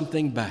holding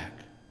something back.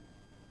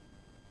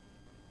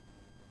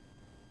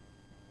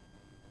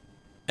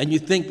 And you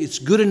think it's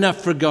good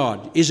enough for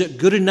God. Is it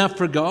good enough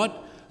for God?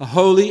 A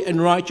holy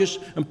and righteous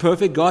and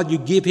perfect God, you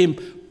give him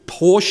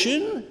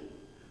portion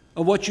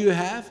of what you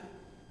have?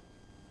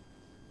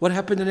 What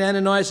happened to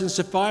Ananias and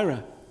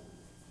Sapphira?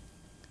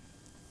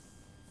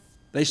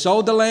 They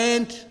sold the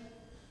land.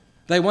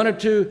 They wanted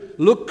to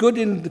look good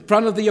in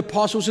front of the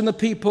apostles and the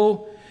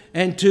people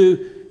and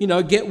to,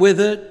 get with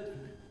it.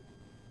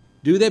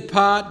 Do their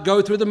part,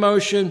 go through the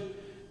motion.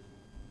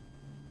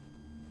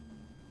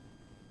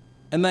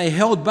 And they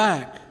held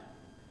back.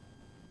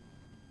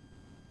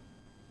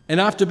 And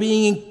after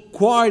being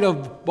inquired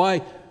of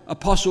by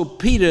Apostle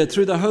Peter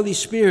through the Holy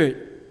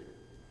Spirit,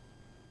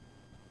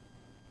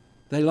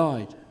 they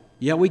lied.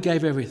 Yeah, we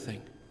gave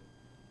everything.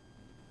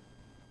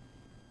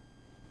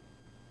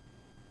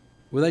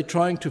 Were they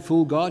trying to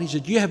fool God? He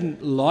said, you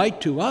haven't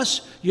lied to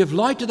us. You have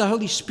lied to the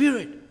Holy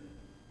Spirit.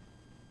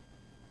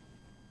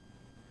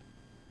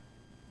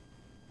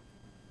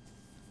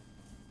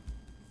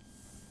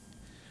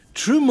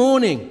 True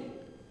mourning,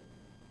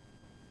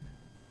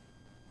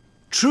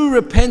 true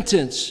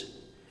repentance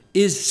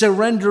is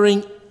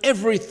surrendering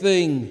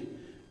everything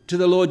to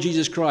the Lord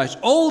Jesus Christ.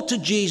 All to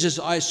Jesus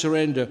I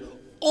surrender.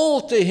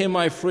 All to him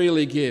I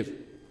freely give.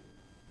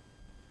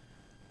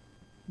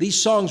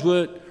 These songs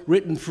weren't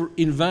written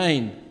in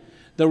vain.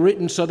 They're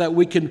written so that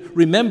we can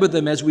remember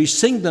them as we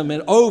sing them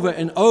and over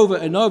and over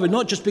and over,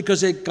 not just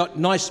because they've got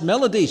nice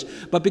melodies,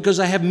 but because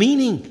they have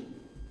meaning.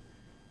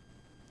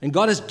 And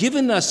God has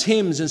given us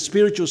hymns and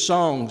spiritual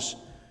songs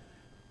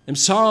and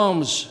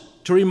psalms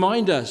to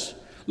remind us.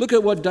 Look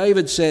at what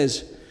David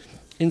says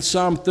in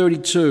Psalm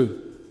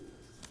 32.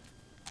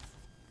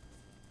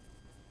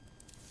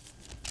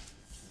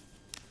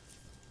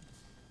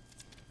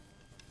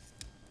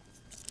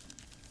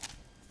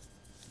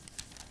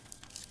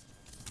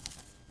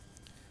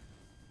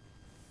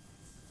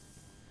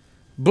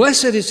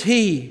 Blessed is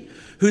he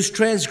whose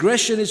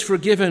transgression is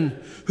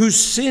forgiven, whose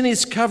sin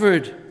is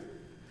covered.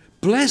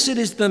 Blessed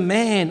is the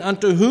man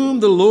unto whom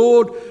the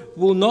Lord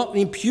will not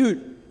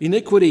impute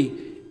iniquity,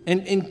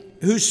 and in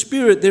whose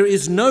spirit there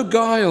is no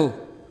guile.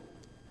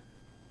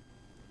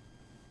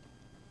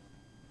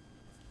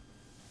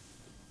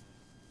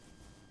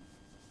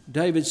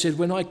 David said,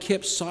 when I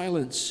kept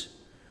silence,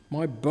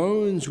 my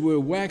bones were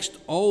waxed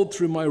old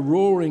through my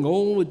roaring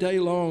all the day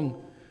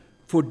long.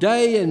 For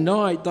day and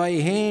night thy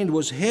hand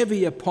was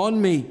heavy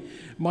upon me.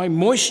 My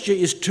moisture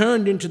is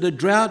turned into the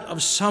drought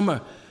of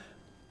summer.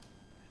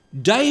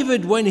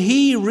 David, when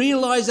he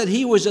realized that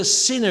he was a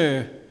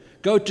sinner,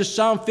 go to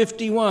Psalm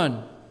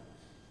 51.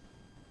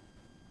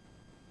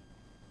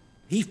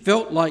 He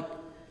felt like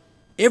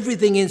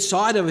everything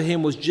inside of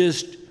him was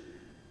just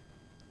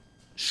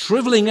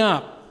shriveling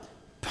up,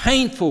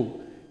 painful.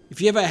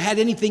 If you ever had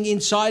anything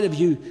inside of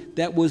you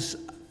that was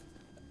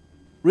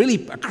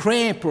really a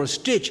cramp or a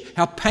stitch,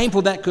 how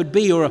painful that could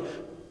be, or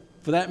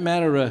for that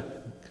matter, a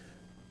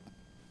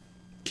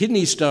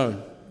kidney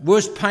stone.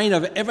 Worst pain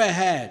I've ever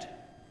had.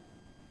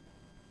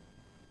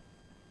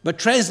 But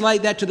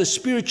translate that to the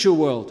spiritual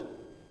world.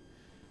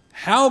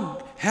 How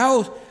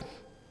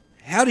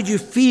did you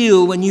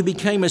feel when you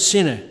became a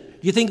sinner?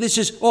 You think this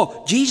is,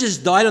 Jesus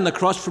died on the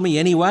cross for me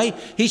anyway.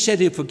 He said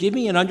he'll forgive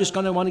me and I'm just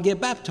going to want to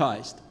get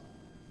baptized.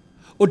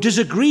 Or does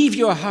it grieve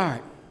your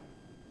heart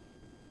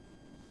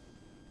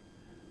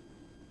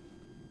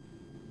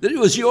that it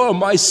was your and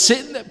my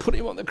sin that put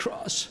him on the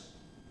cross?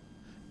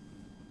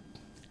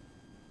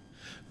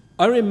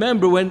 I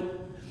remember when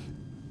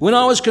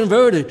I was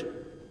converted,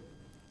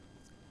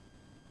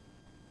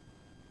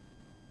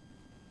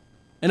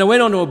 and I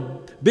went on a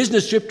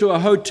business trip to a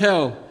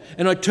hotel,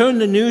 and I turned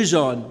the news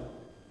on,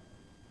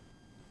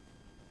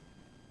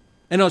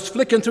 and I was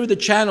flicking through the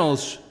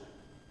channels,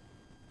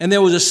 and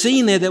there was a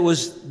scene there that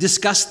was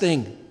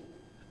disgusting.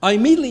 I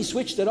immediately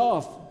switched it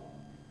off.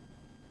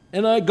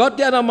 And I got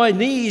down on my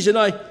knees and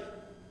I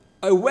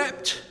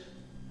wept.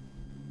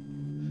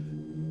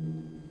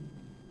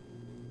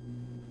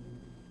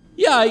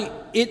 Yeah,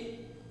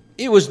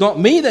 it was not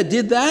me that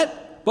did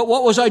that, but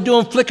what was I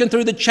doing flicking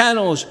through the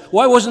channels?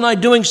 Why wasn't I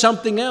doing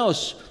something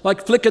else,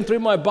 like flicking through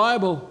my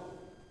Bible?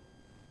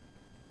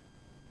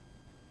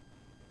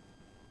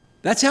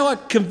 That's how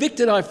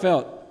convicted I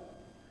felt.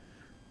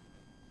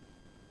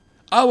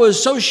 I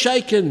was so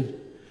shaken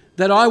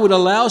that I would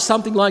allow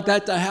something like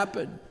that to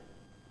happen.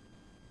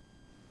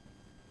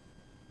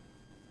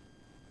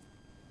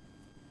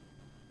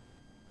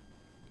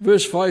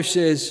 Verse 5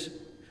 says,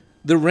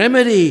 the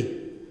remedy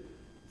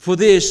for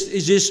this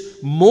is this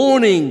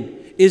mourning,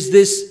 is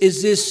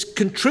this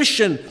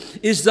contrition,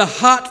 is the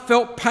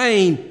heartfelt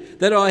pain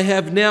that I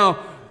have now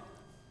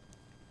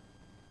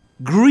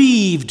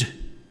grieved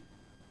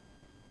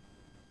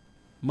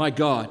my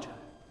God.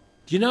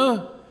 Do you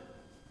know,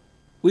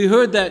 we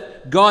heard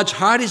that God's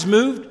heart is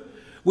moved.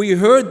 We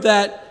heard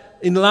that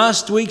in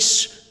last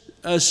week's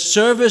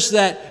service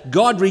that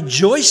God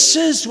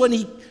rejoices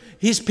when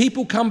His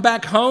people come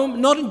back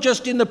home, not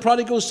just in the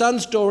prodigal son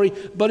story,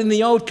 but in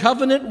the old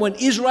covenant, when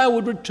Israel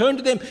would return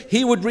to them,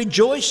 He would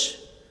rejoice.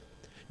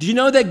 Do you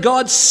know that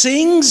God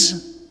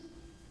sings?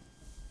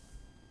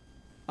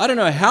 I don't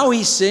know how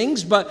He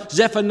sings, but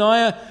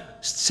Zephaniah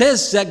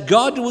says that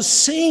God will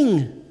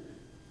sing.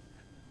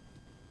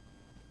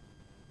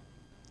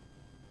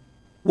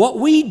 What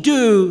we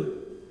do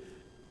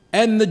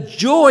and the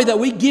joy that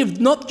we give,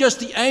 not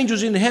just the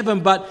angels in heaven,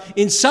 but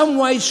in some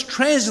ways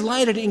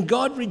translated in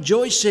God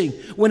rejoicing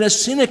when a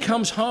sinner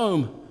comes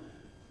home.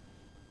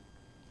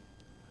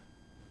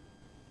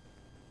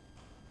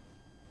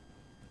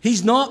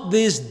 He's not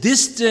this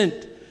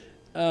distant,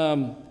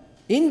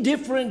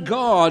 indifferent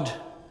God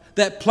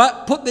that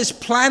put this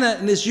planet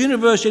and this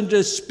universe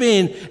into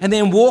spin and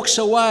then walks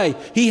away.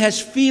 He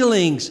has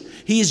feelings.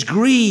 He is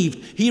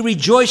grieved. He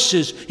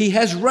rejoices. He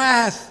has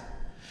wrath.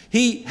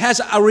 He has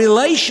a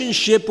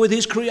relationship with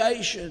His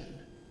creation.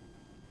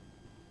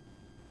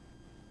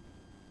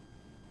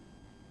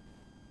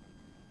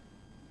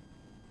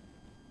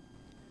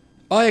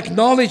 I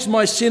acknowledged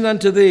my sin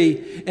unto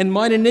Thee, and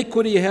mine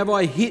iniquity have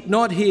I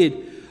not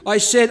hid. I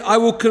said, I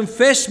will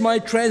confess my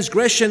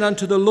transgression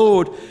unto the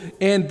Lord,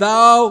 and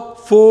Thou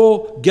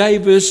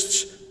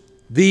forgavest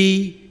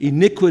the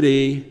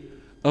iniquity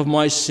of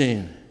my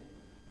sin.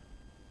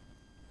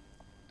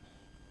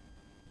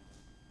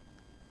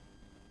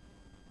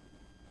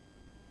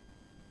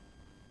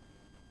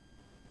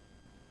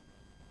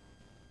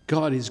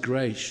 God is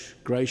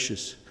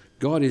gracious.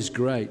 God is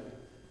great.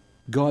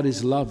 God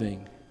is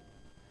loving.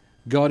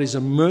 God is a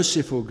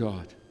merciful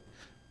God.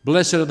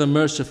 Blessed are the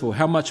merciful.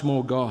 How much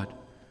more God?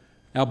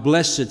 Our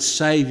blessed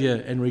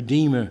Savior and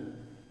Redeemer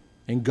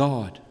and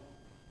God.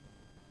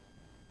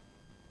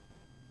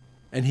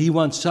 And He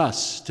wants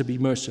us to be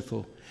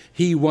merciful.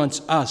 He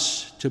wants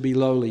us to be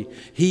lowly.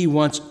 He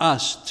wants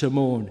us to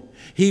mourn.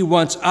 He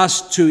wants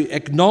us to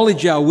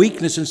acknowledge our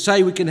weakness and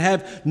say we can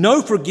have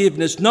no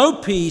forgiveness, no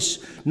peace,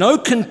 no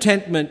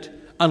contentment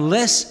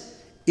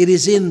unless it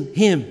is in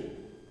Him.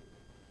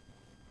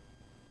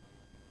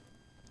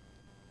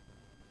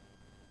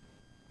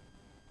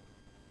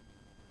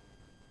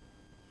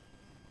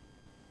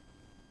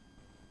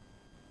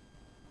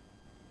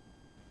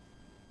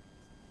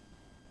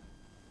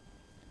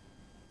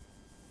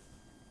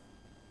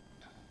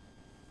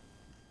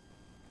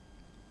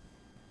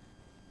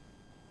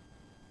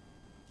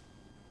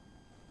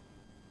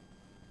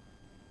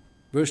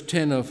 Verse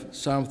 10 of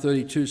Psalm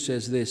 32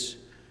 says this,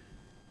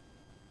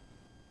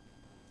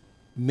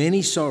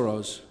 many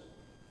sorrows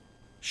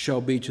shall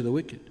be to the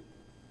wicked.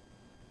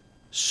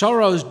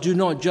 Sorrows do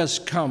not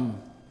just come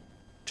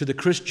to the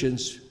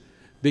Christians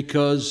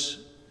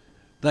because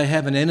they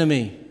have an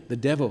enemy, the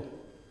devil.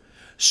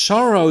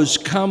 Sorrows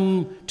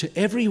come to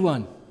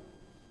everyone.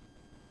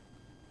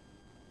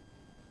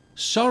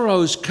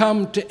 Sorrows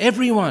come to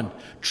everyone.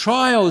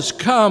 Trials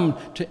come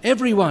to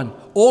everyone.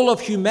 All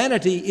of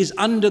humanity is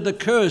under the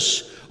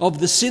curse of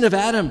the sin of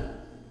Adam.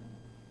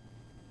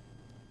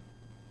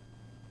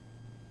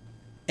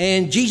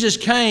 And Jesus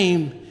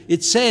came,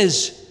 it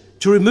says,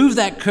 to remove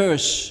that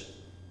curse.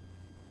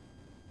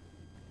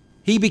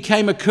 He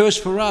became a curse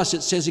for us,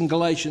 it says in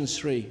Galatians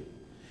 3.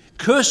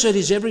 Cursed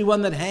is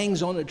everyone that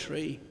hangs on a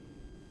tree.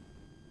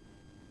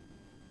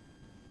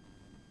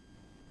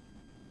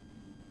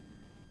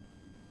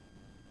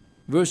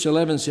 Verse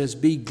 11 says,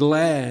 be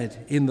glad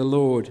in the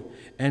Lord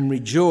and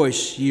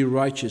rejoice, ye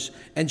righteous,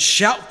 and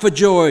shout for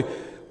joy,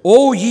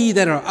 all ye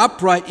that are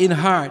upright in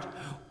heart.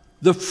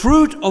 The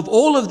fruit of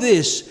all of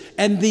this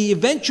and the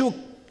eventual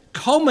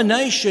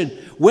culmination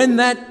when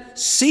that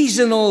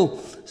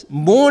seasonal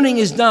mourning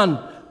is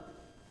done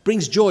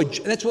brings joy.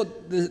 That's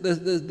what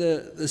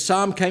the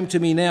psalm came to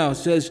me now.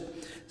 It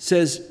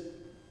says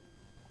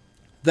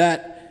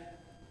that,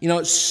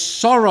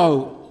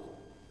 sorrow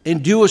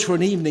endures for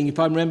an evening, if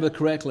I remember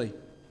correctly,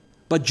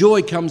 but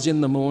joy comes in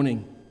the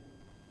morning.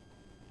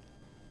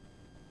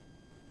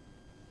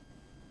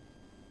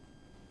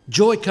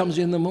 Joy comes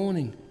in the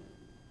morning.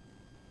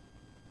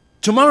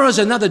 Tomorrow's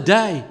another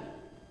day.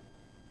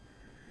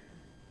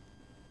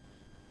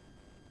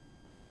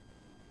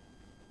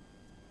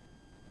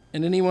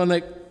 And anyone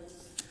that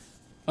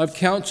I've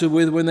counseled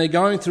with, when they're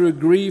going through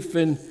grief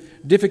and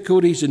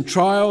difficulties and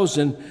trials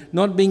and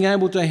not being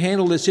able to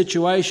handle the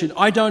situation,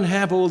 I don't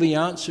have all the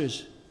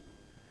answers.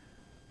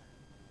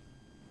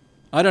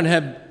 I don't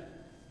have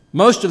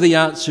most of the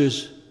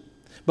answers.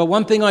 But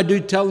one thing I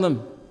do tell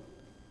them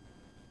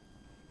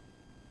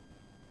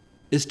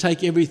is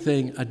take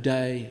everything a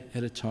day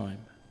at a time,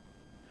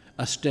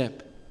 a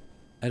step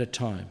at a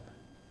time.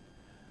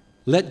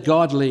 Let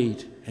God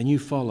lead and you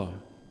follow.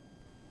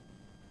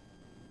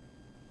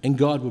 And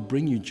God will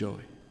bring you joy.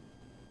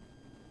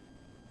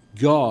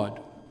 God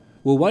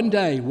will one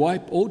day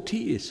wipe all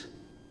tears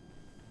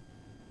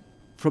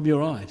from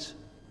your eyes.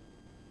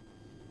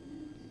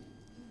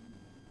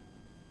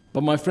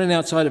 But my friend,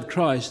 outside of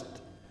Christ,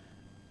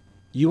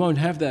 you won't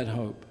have that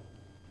hope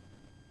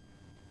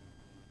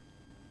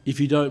if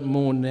you don't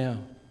mourn now,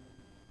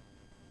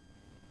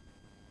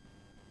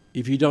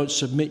 if you don't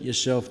submit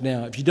yourself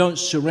now, if you don't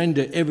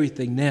surrender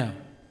everything now,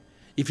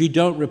 if you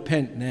don't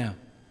repent now.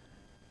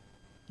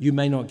 You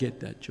may not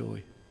get that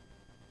joy.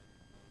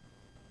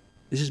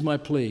 This is my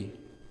plea.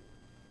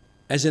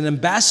 As an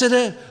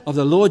ambassador of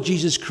the Lord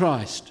Jesus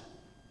Christ,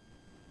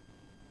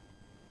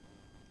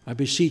 I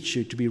beseech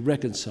you to be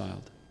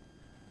reconciled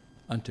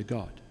unto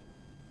God.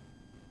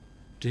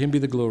 To him be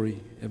the glory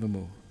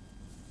evermore.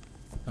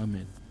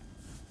 Amen.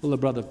 Will the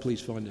brother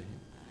please find a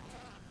hymn?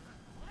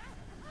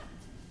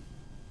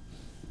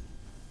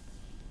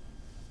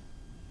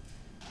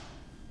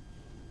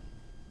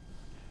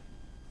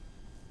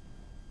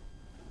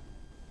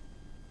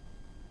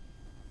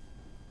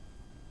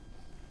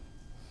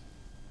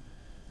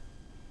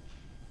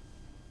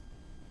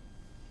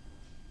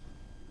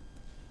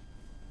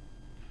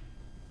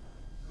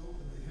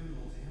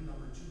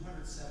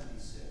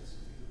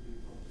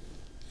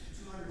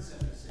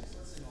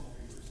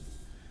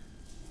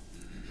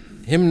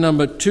 Hymn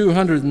number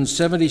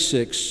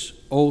 276,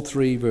 all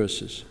three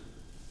verses.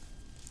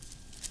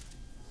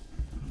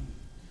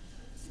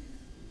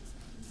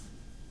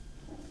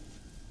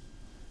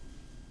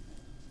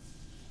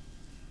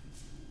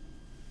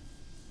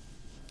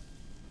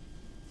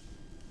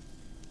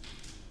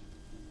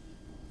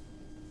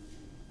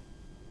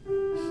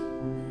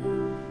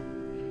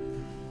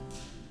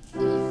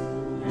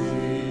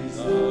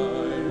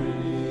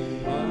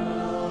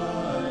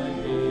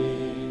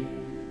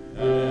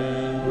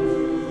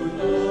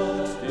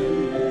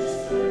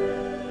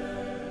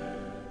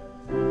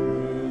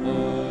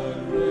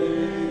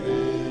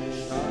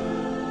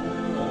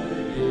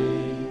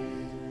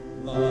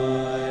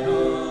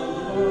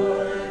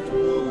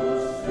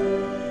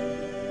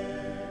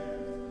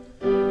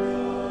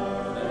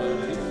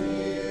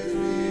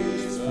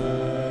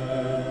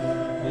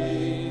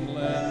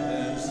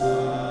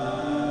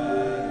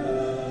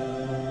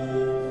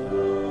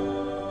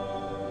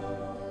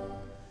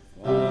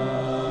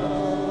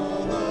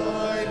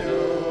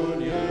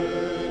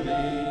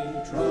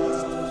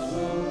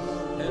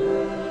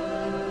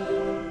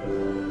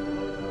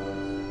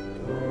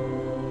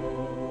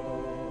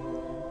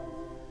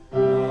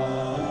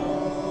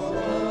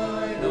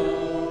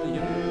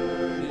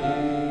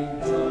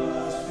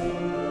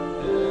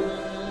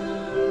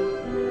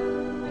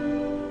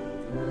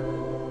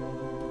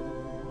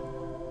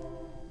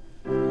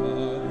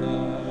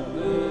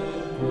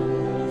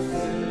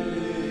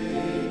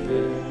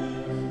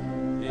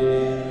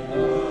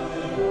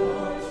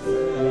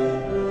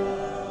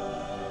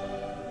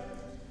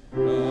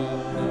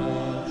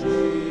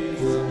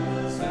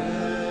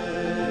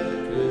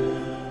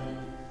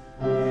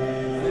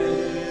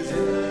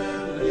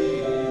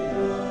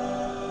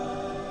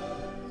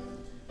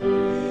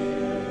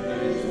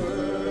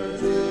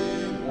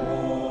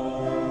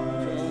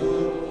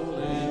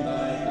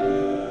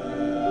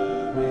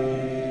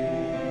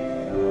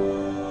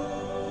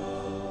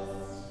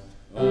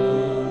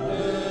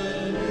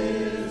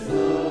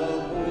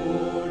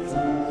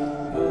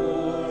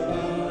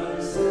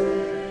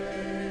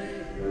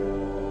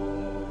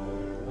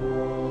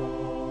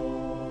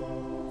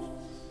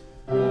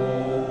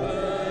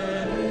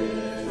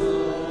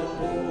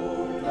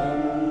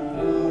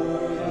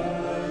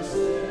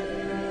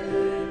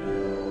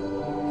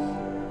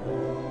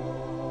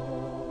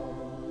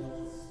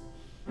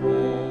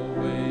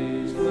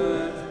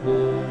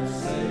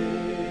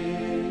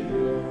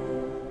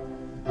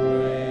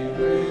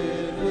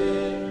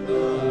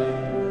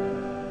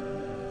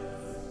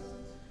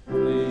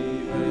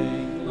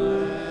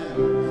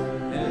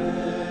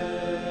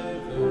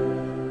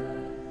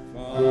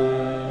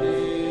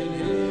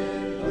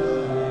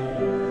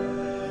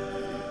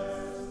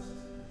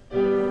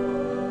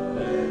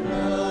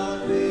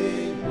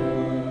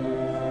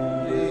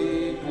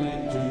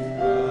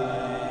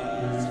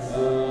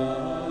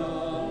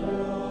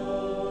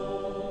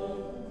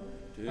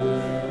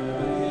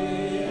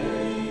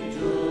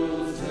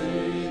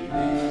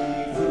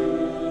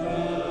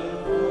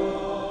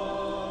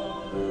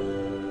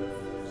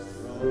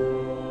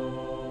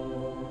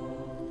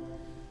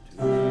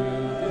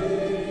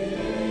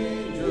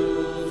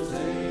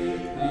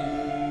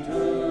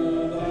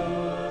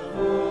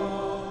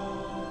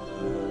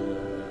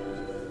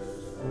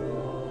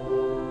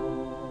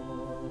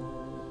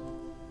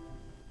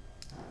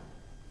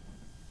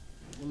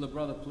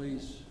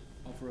 please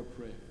offer a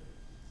prayer.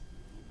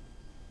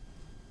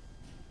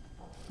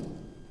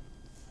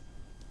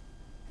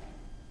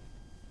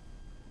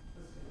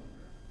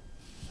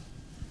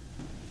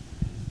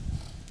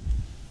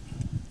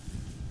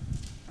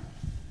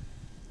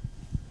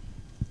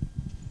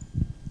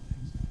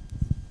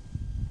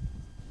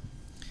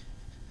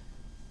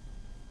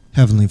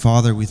 Heavenly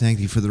Father, we thank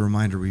Thee for the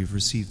reminder we've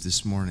received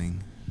this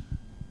morning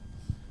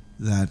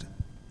that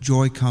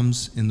joy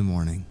comes in the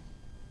morning,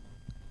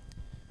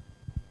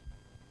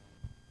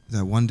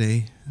 that one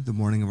day the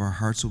morning of our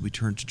hearts will be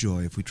turned to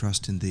joy if we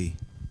trust in Thee.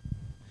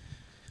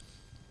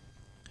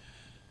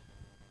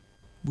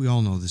 We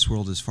all know this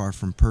world is far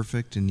from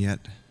perfect, and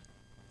yet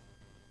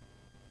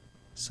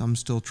some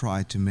still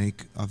try to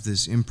make of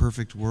this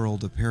imperfect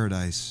world a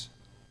paradise.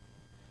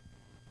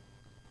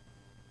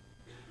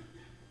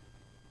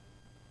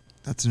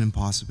 That's an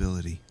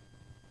impossibility.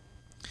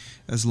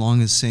 As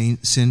long as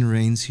sin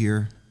reigns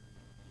here,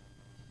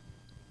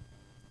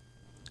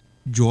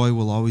 joy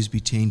will always be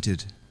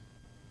tainted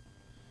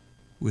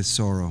with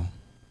sorrow.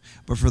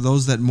 But for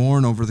those that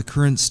mourn over the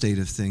current state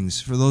of things,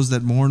 for those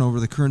that mourn over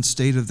the current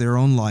state of their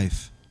own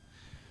life,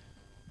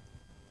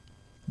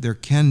 there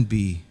can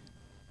be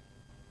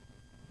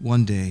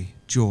one day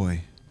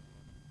joy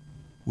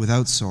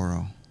without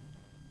sorrow,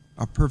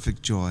 a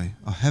perfect joy,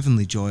 a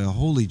heavenly joy, a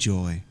holy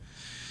joy,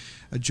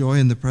 a joy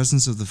in the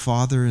presence of the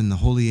Father and the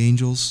holy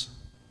angels,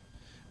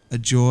 a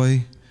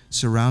joy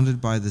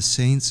surrounded by the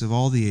saints of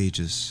all the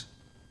ages,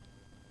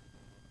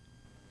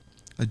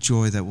 a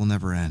joy that will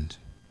never end.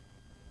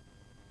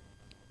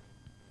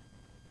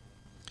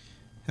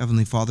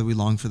 Heavenly Father, we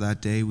long for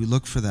that day. We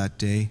look for that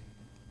day.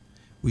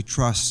 We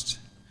trust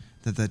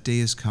that that day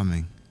is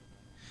coming.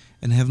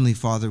 And Heavenly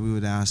Father, we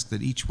would ask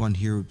that each one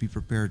here would be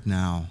prepared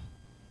now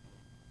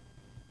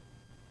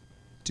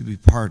to be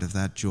part of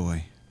that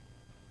joy,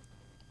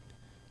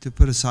 to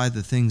put aside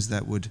the things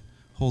that would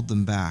hold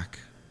them back.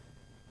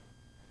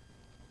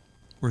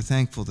 We're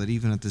thankful that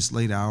even at this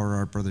late hour,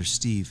 our brother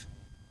Steve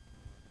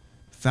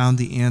found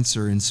the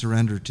answer in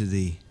surrender to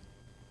Thee.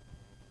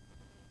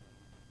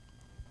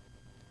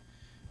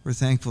 We're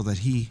thankful that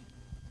he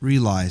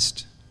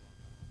realized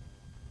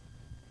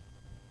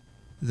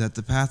that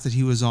the path that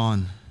he was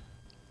on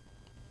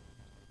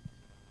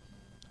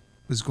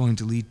was going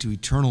to lead to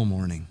eternal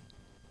mourning,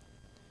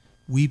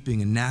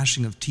 weeping and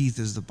gnashing of teeth,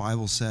 as the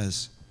Bible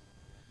says.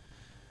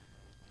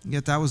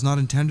 Yet that was not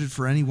intended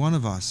for any one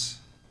of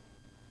us.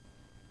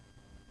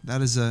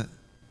 That is a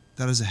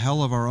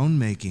hell of our own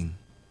making,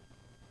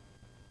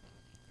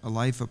 a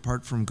life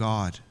apart from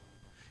God.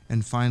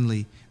 And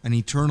finally, an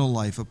eternal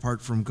life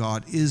apart from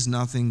God is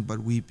nothing but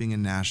weeping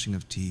and gnashing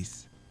of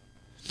teeth.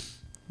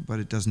 But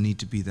it doesn't need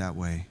to be that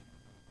way.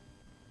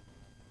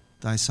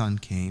 Thy Son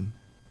came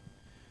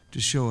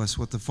to show us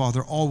what the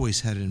Father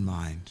always had in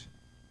mind,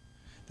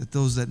 that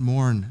those that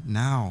mourn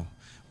now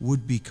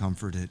would be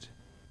comforted.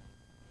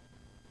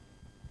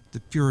 The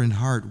pure in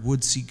heart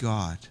would see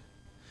God.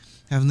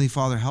 Heavenly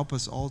Father, help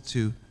us all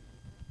to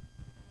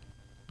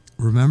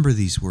remember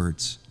these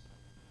words.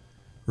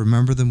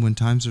 Remember them when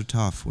times are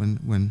tough,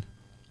 when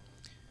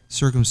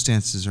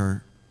circumstances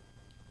are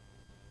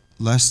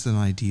less than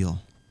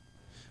ideal,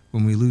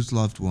 when we lose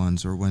loved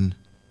ones, or when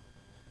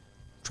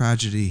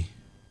tragedy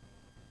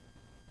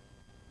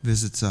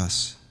visits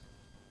us,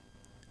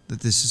 that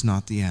this is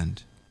not the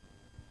end,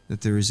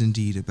 that there is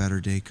indeed a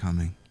better day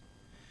coming.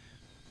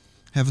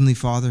 Heavenly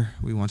Father,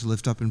 we want to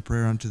lift up in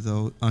prayer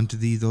unto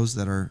Thee those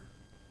that are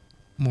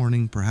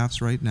mourning perhaps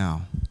right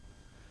now,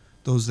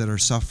 those that are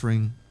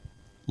suffering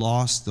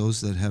loss,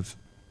 those that have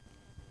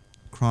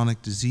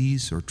chronic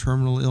disease or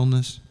terminal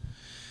illness,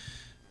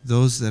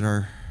 those that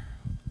are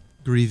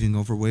grieving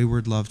over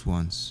wayward loved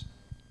ones.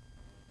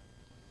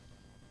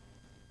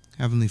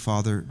 Heavenly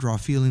Father, draw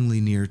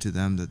feelingly near to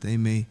them that they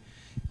may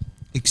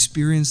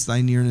experience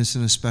Thy nearness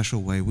in a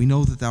special way. We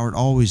know that Thou art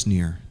always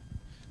near,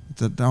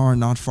 that Thou art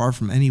not far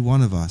from any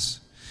one of us.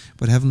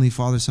 But Heavenly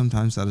Father,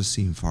 sometimes that does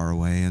seem far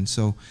away. And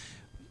so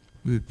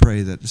we would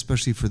pray that,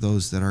 especially for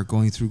those that are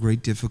going through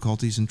great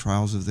difficulties and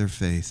trials of their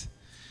faith,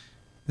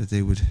 that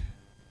they would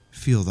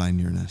feel Thy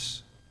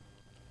nearness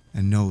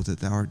and know that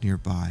Thou art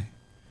nearby,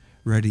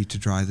 ready to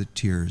dry the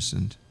tears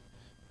and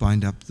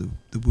bind up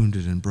the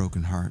wounded and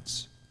broken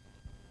hearts.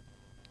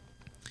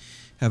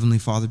 Heavenly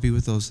Father, be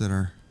with those that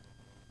are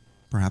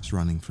perhaps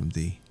running from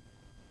Thee,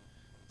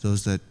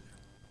 those that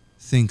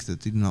think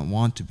that they do not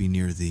want to be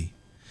near Thee.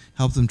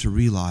 Help them to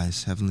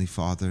realize, Heavenly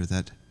Father,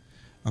 that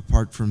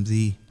apart from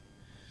Thee,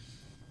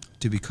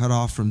 to be cut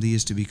off from Thee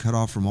is to be cut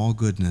off from all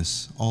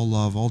goodness, all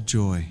love, all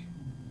joy.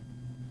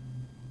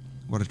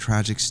 What a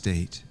tragic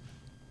state,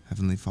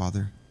 Heavenly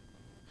Father.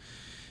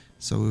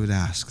 So we would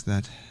ask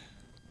that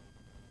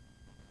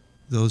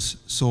those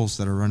souls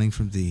that are running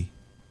from Thee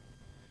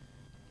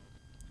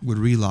would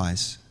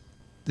realize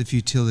the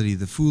futility,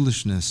 the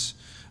foolishness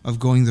of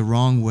going the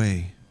wrong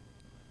way,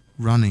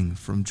 running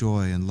from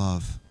joy and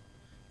love,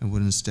 and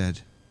would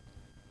instead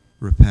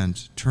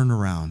repent, turn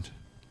around,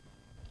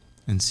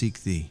 and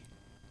seek Thee.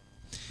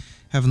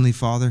 Heavenly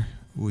Father,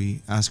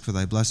 we ask for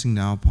thy blessing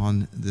now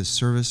upon this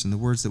service and the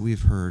words that we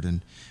have heard,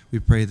 and we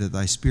pray that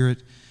thy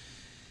Spirit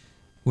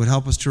would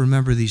help us to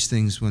remember these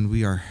things when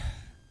we are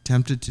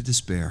tempted to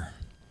despair,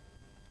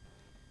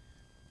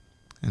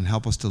 and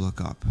help us to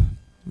look up.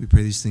 We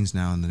pray these things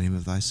now in the name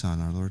of thy Son,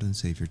 our Lord and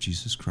Savior,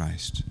 Jesus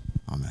Christ.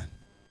 Amen.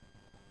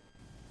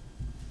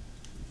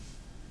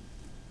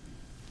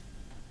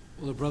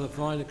 Will the brother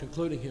find a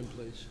concluding hymn,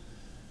 please?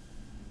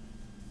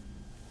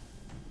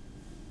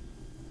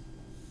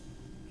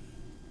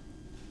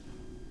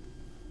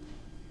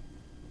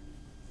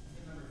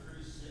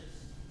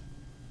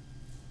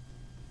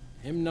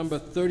 Hymn number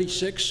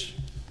 36.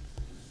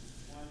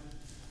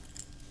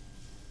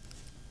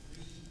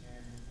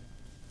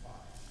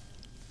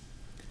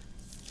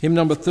 Hymn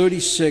number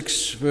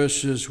 36,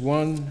 verses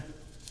 1,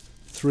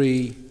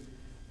 3,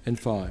 and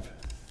 5.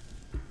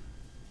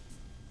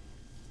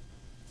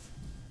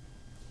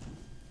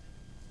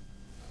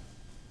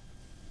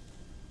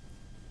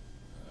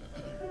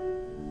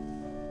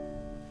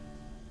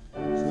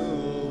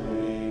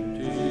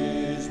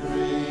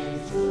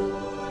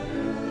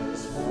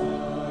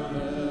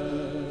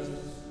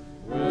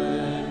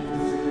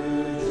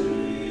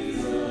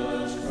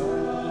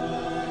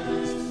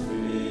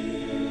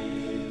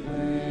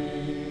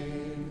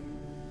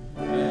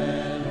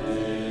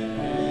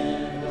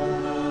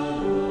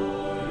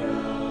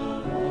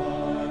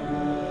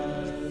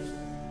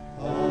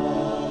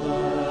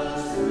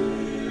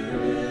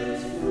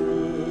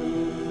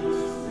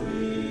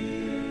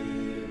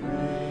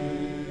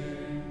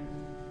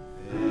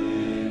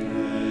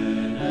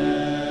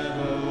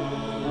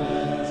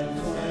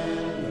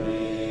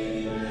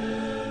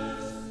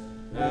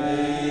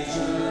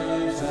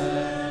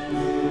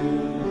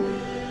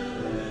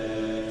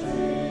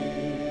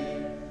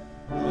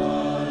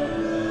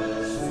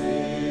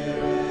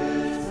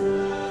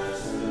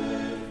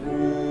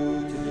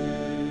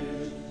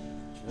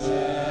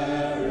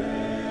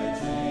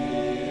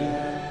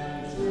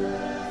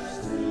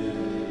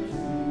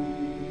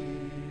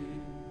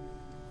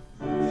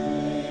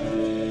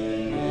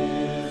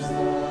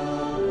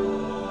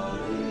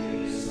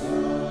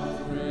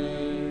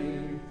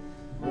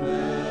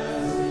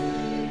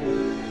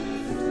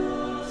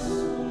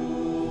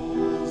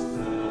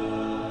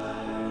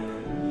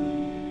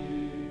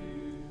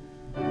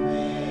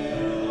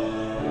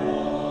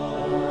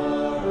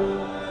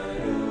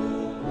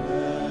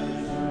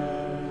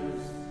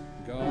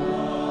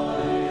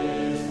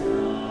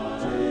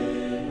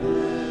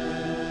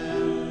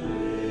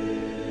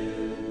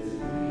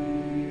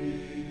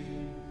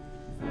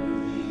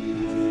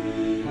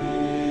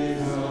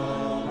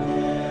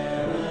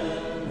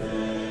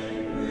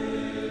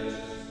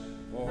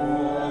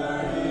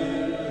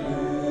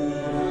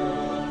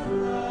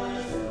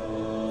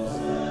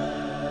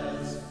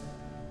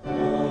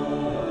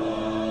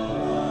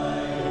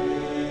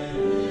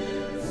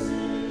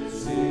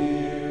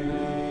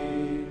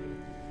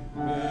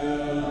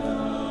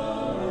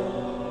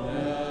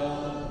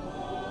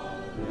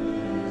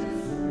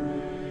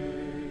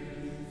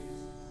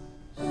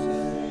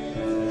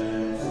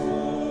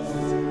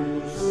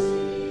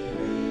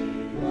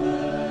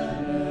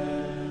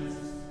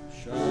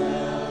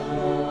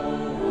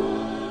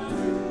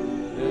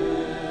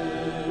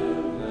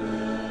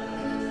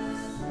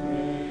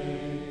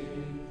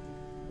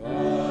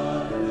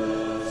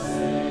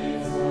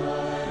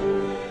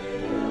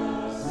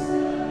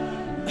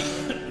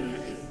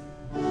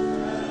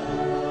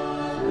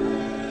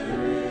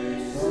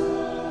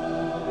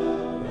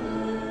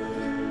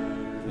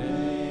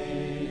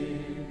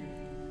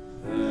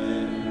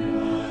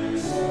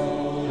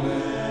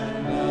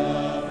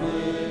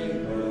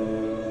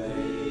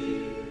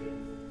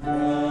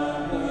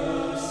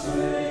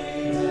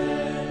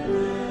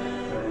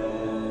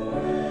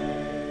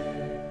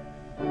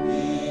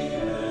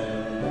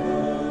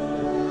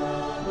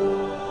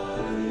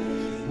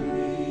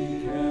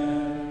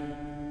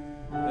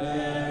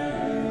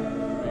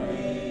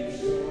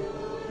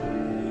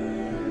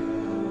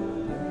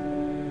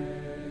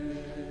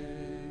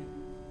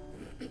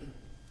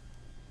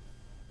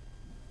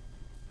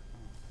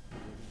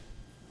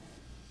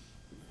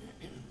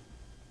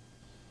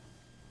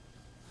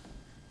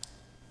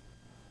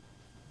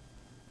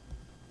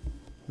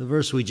 The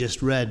verse we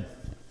just read,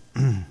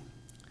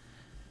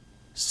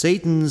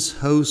 Satan's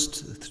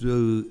host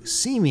through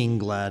seeming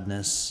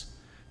gladness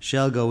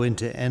shall go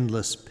into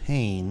endless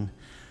pain,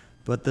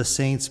 but the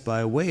saints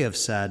by way of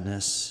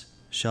sadness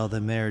shall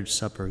the marriage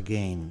supper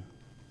gain.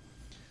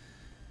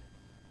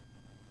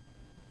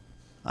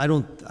 I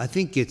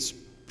think it's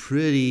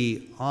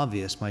pretty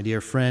obvious, my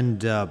dear friend,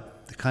 the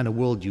kind of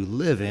world you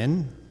live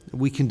in.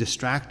 We can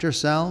distract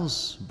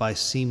ourselves by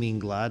seeming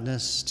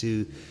gladness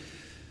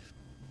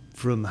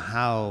from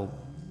how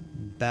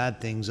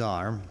bad things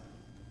are,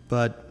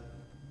 but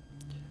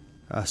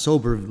a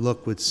sober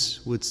look would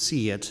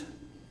see it,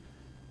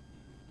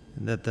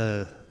 that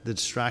the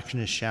distraction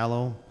is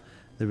shallow,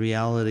 the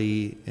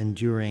reality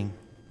enduring.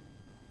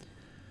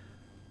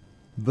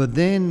 But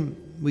then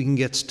we can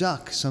get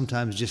stuck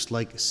sometimes just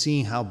like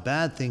seeing how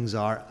bad things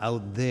are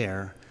out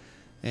there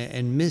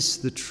and miss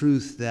the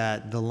truth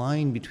that the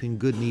line between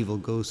good and evil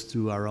goes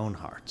through our own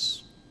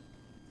hearts.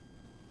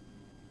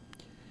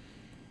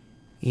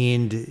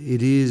 And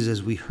it is,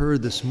 as we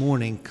heard this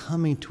morning,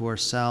 coming to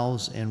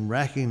ourselves and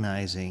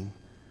recognizing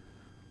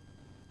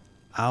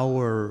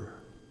how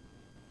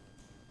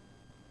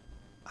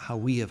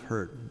we have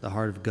hurt the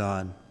heart of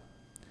God,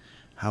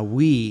 how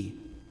we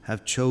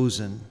have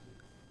chosen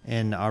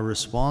and are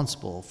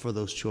responsible for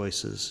those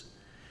choices.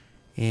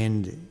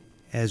 And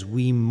as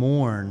we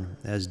mourn,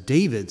 as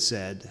David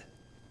said,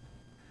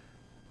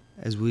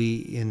 as we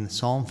in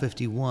Psalm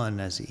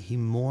 51, as he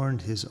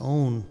mourned his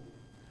own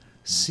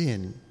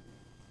sin,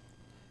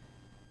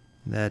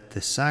 that the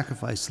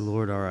sacrifice of the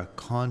Lord are a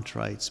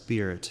contrite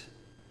spirit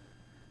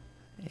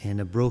and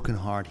a broken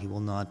heart he will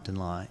not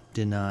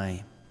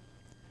deny.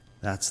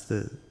 That's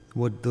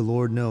what the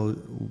Lord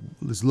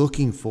is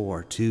looking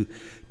for, to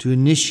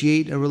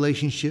initiate a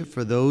relationship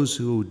for those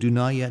who do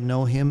not yet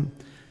know him.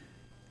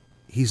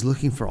 He's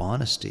looking for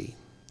honesty.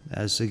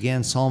 As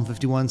again, Psalm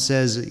 51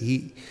 says,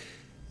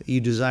 you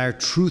desire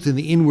truth in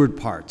the inward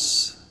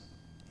parts.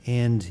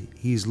 And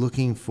he's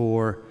looking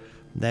for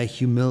that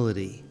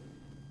humility.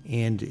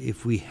 And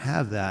if we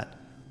have that,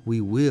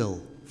 we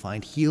will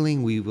find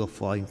healing, we will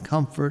find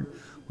comfort,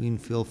 we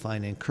will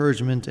find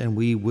encouragement, and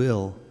we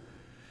will.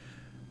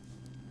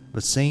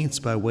 But saints,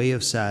 by way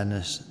of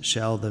sadness,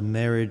 shall the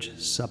marriage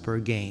supper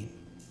gain.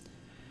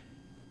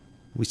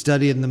 We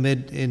studied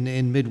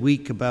in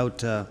midweek about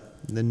the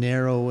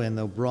narrow and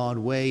the broad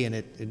way, and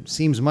it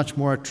seems much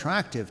more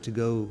attractive to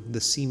go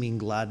the seeming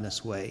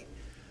gladness way.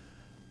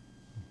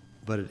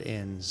 But it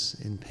ends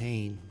in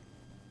pain.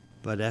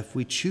 But if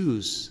we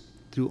choose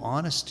through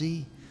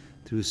honesty,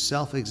 through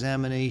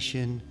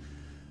self-examination,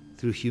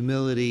 through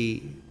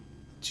humility,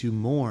 to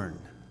mourn,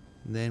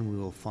 then we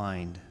will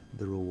find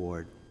the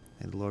reward.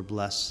 And the Lord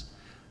bless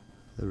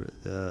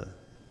this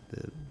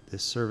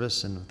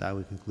service, and with that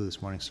we conclude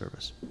this morning's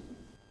service.